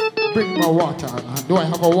 Bring me my water. Do I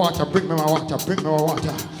have a water? Bring me my water.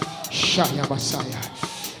 Shaya Basaya.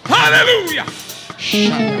 Hallelujah.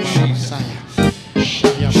 Shaya Basaya.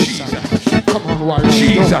 Come on, warrior.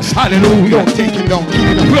 Jesus. Hallelujah. Don't take it down. Keep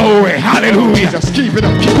it up. Glory. Hallelujah. Jesus, keep it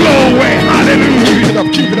up. Glory. Hallelujah.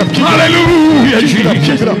 Keep it up. Hallelujah.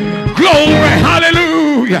 Keep it up. Glory.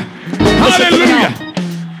 Hallelujah. Hallelujah.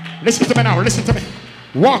 Listen to me now. Listen to me.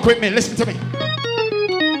 Walk with me. Listen to me.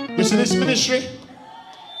 You see this ministry?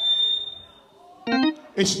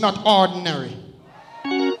 It's not ordinary.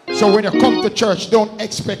 So when you come to church, don't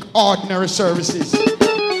expect ordinary services.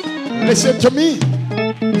 Listen to me.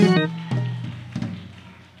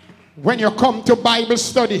 When you come to Bible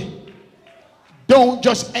study, don't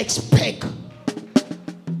just expect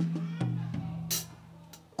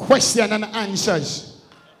question and answers.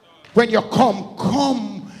 When you come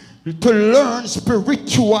to learn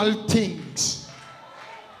spiritual things.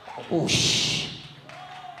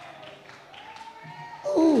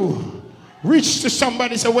 Reach to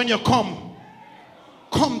somebody, say, when you come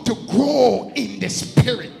to grow in the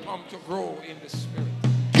spirit. Come to grow in the spirit.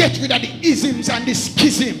 Get rid of the isms and the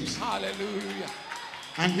schisms. Hallelujah.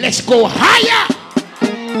 And let's go higher.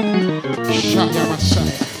 Shaya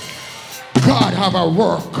Messiah. God have a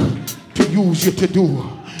work to use you to do.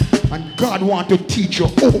 And God want to teach you.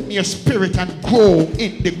 Open your spirit and grow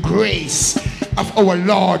in the grace of our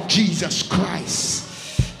Lord Jesus Christ.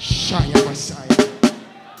 Shaya Messiah.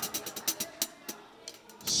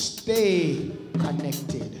 Stay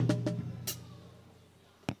connected.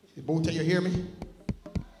 Both of you hear me?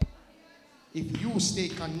 If you stay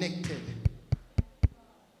connected,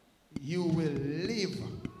 you will live,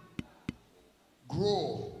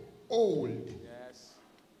 grow old,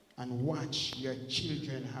 and watch your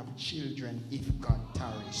children have children if God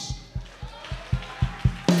tarries.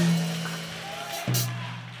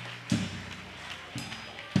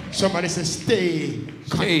 Somebody says, stay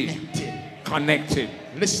connected.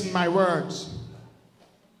 Listen my words.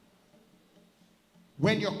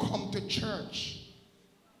 When you come to church,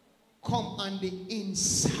 come on the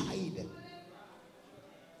inside.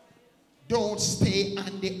 Don't stay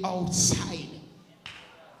on the outside.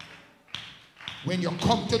 When you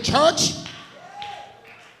come to church,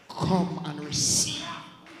 come and receive.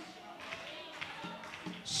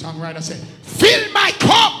 Songwriter said, fill my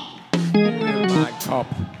cup. Fill my cup.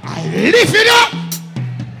 I lift it up.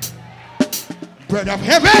 Bread of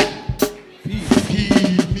heaven.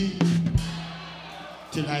 Feed me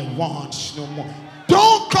till I want no more.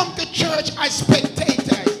 Don't come to church as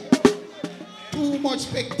spectators. Too much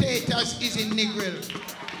spectators is in Negril.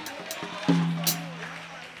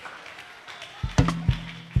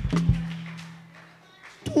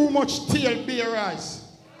 Too much tail bearers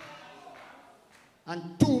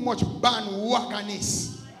and too much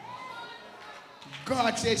bandwagonists.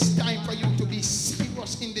 God says it's time for you to be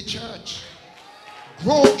serious in the church.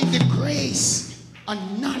 Grow in the grace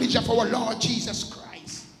and knowledge of our Lord Jesus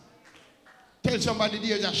Christ. Tell somebody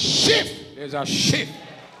there's a shift. There's a shift.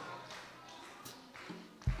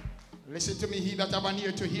 Listen to me, he that have an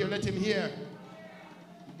ear to hear, let him hear.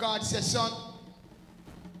 God says, son,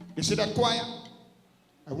 you see that choir?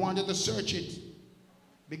 I wanted to search it.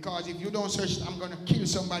 Because if you don't search it, I'm going to kill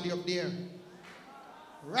somebody up there.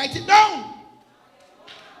 Write it down.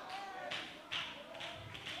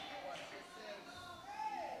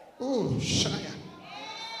 Oh, Shia.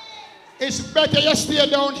 It's better you stay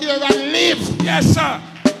down here and live. Yes, sir.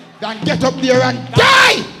 Than get up there and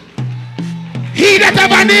die. He that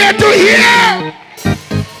have an ear to hear.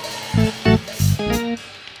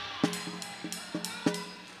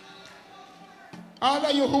 All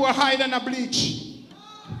of you who are hiding a bleach,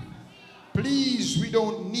 please, we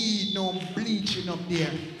don't need no bleaching up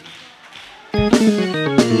there.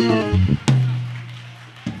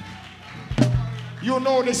 You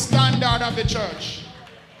know the standard of the church.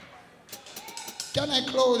 Can I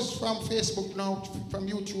close from Facebook now, from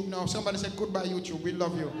YouTube now? Somebody said goodbye YouTube, we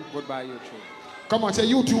love you. Goodbye YouTube. Come on, say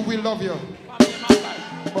YouTube, we love you.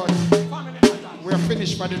 But we're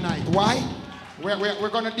finished for the night. Why? We're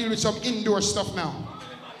going to deal with some indoor stuff now.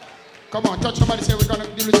 Come on, touch somebody, say we're going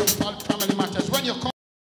to deal with some family matters. When you come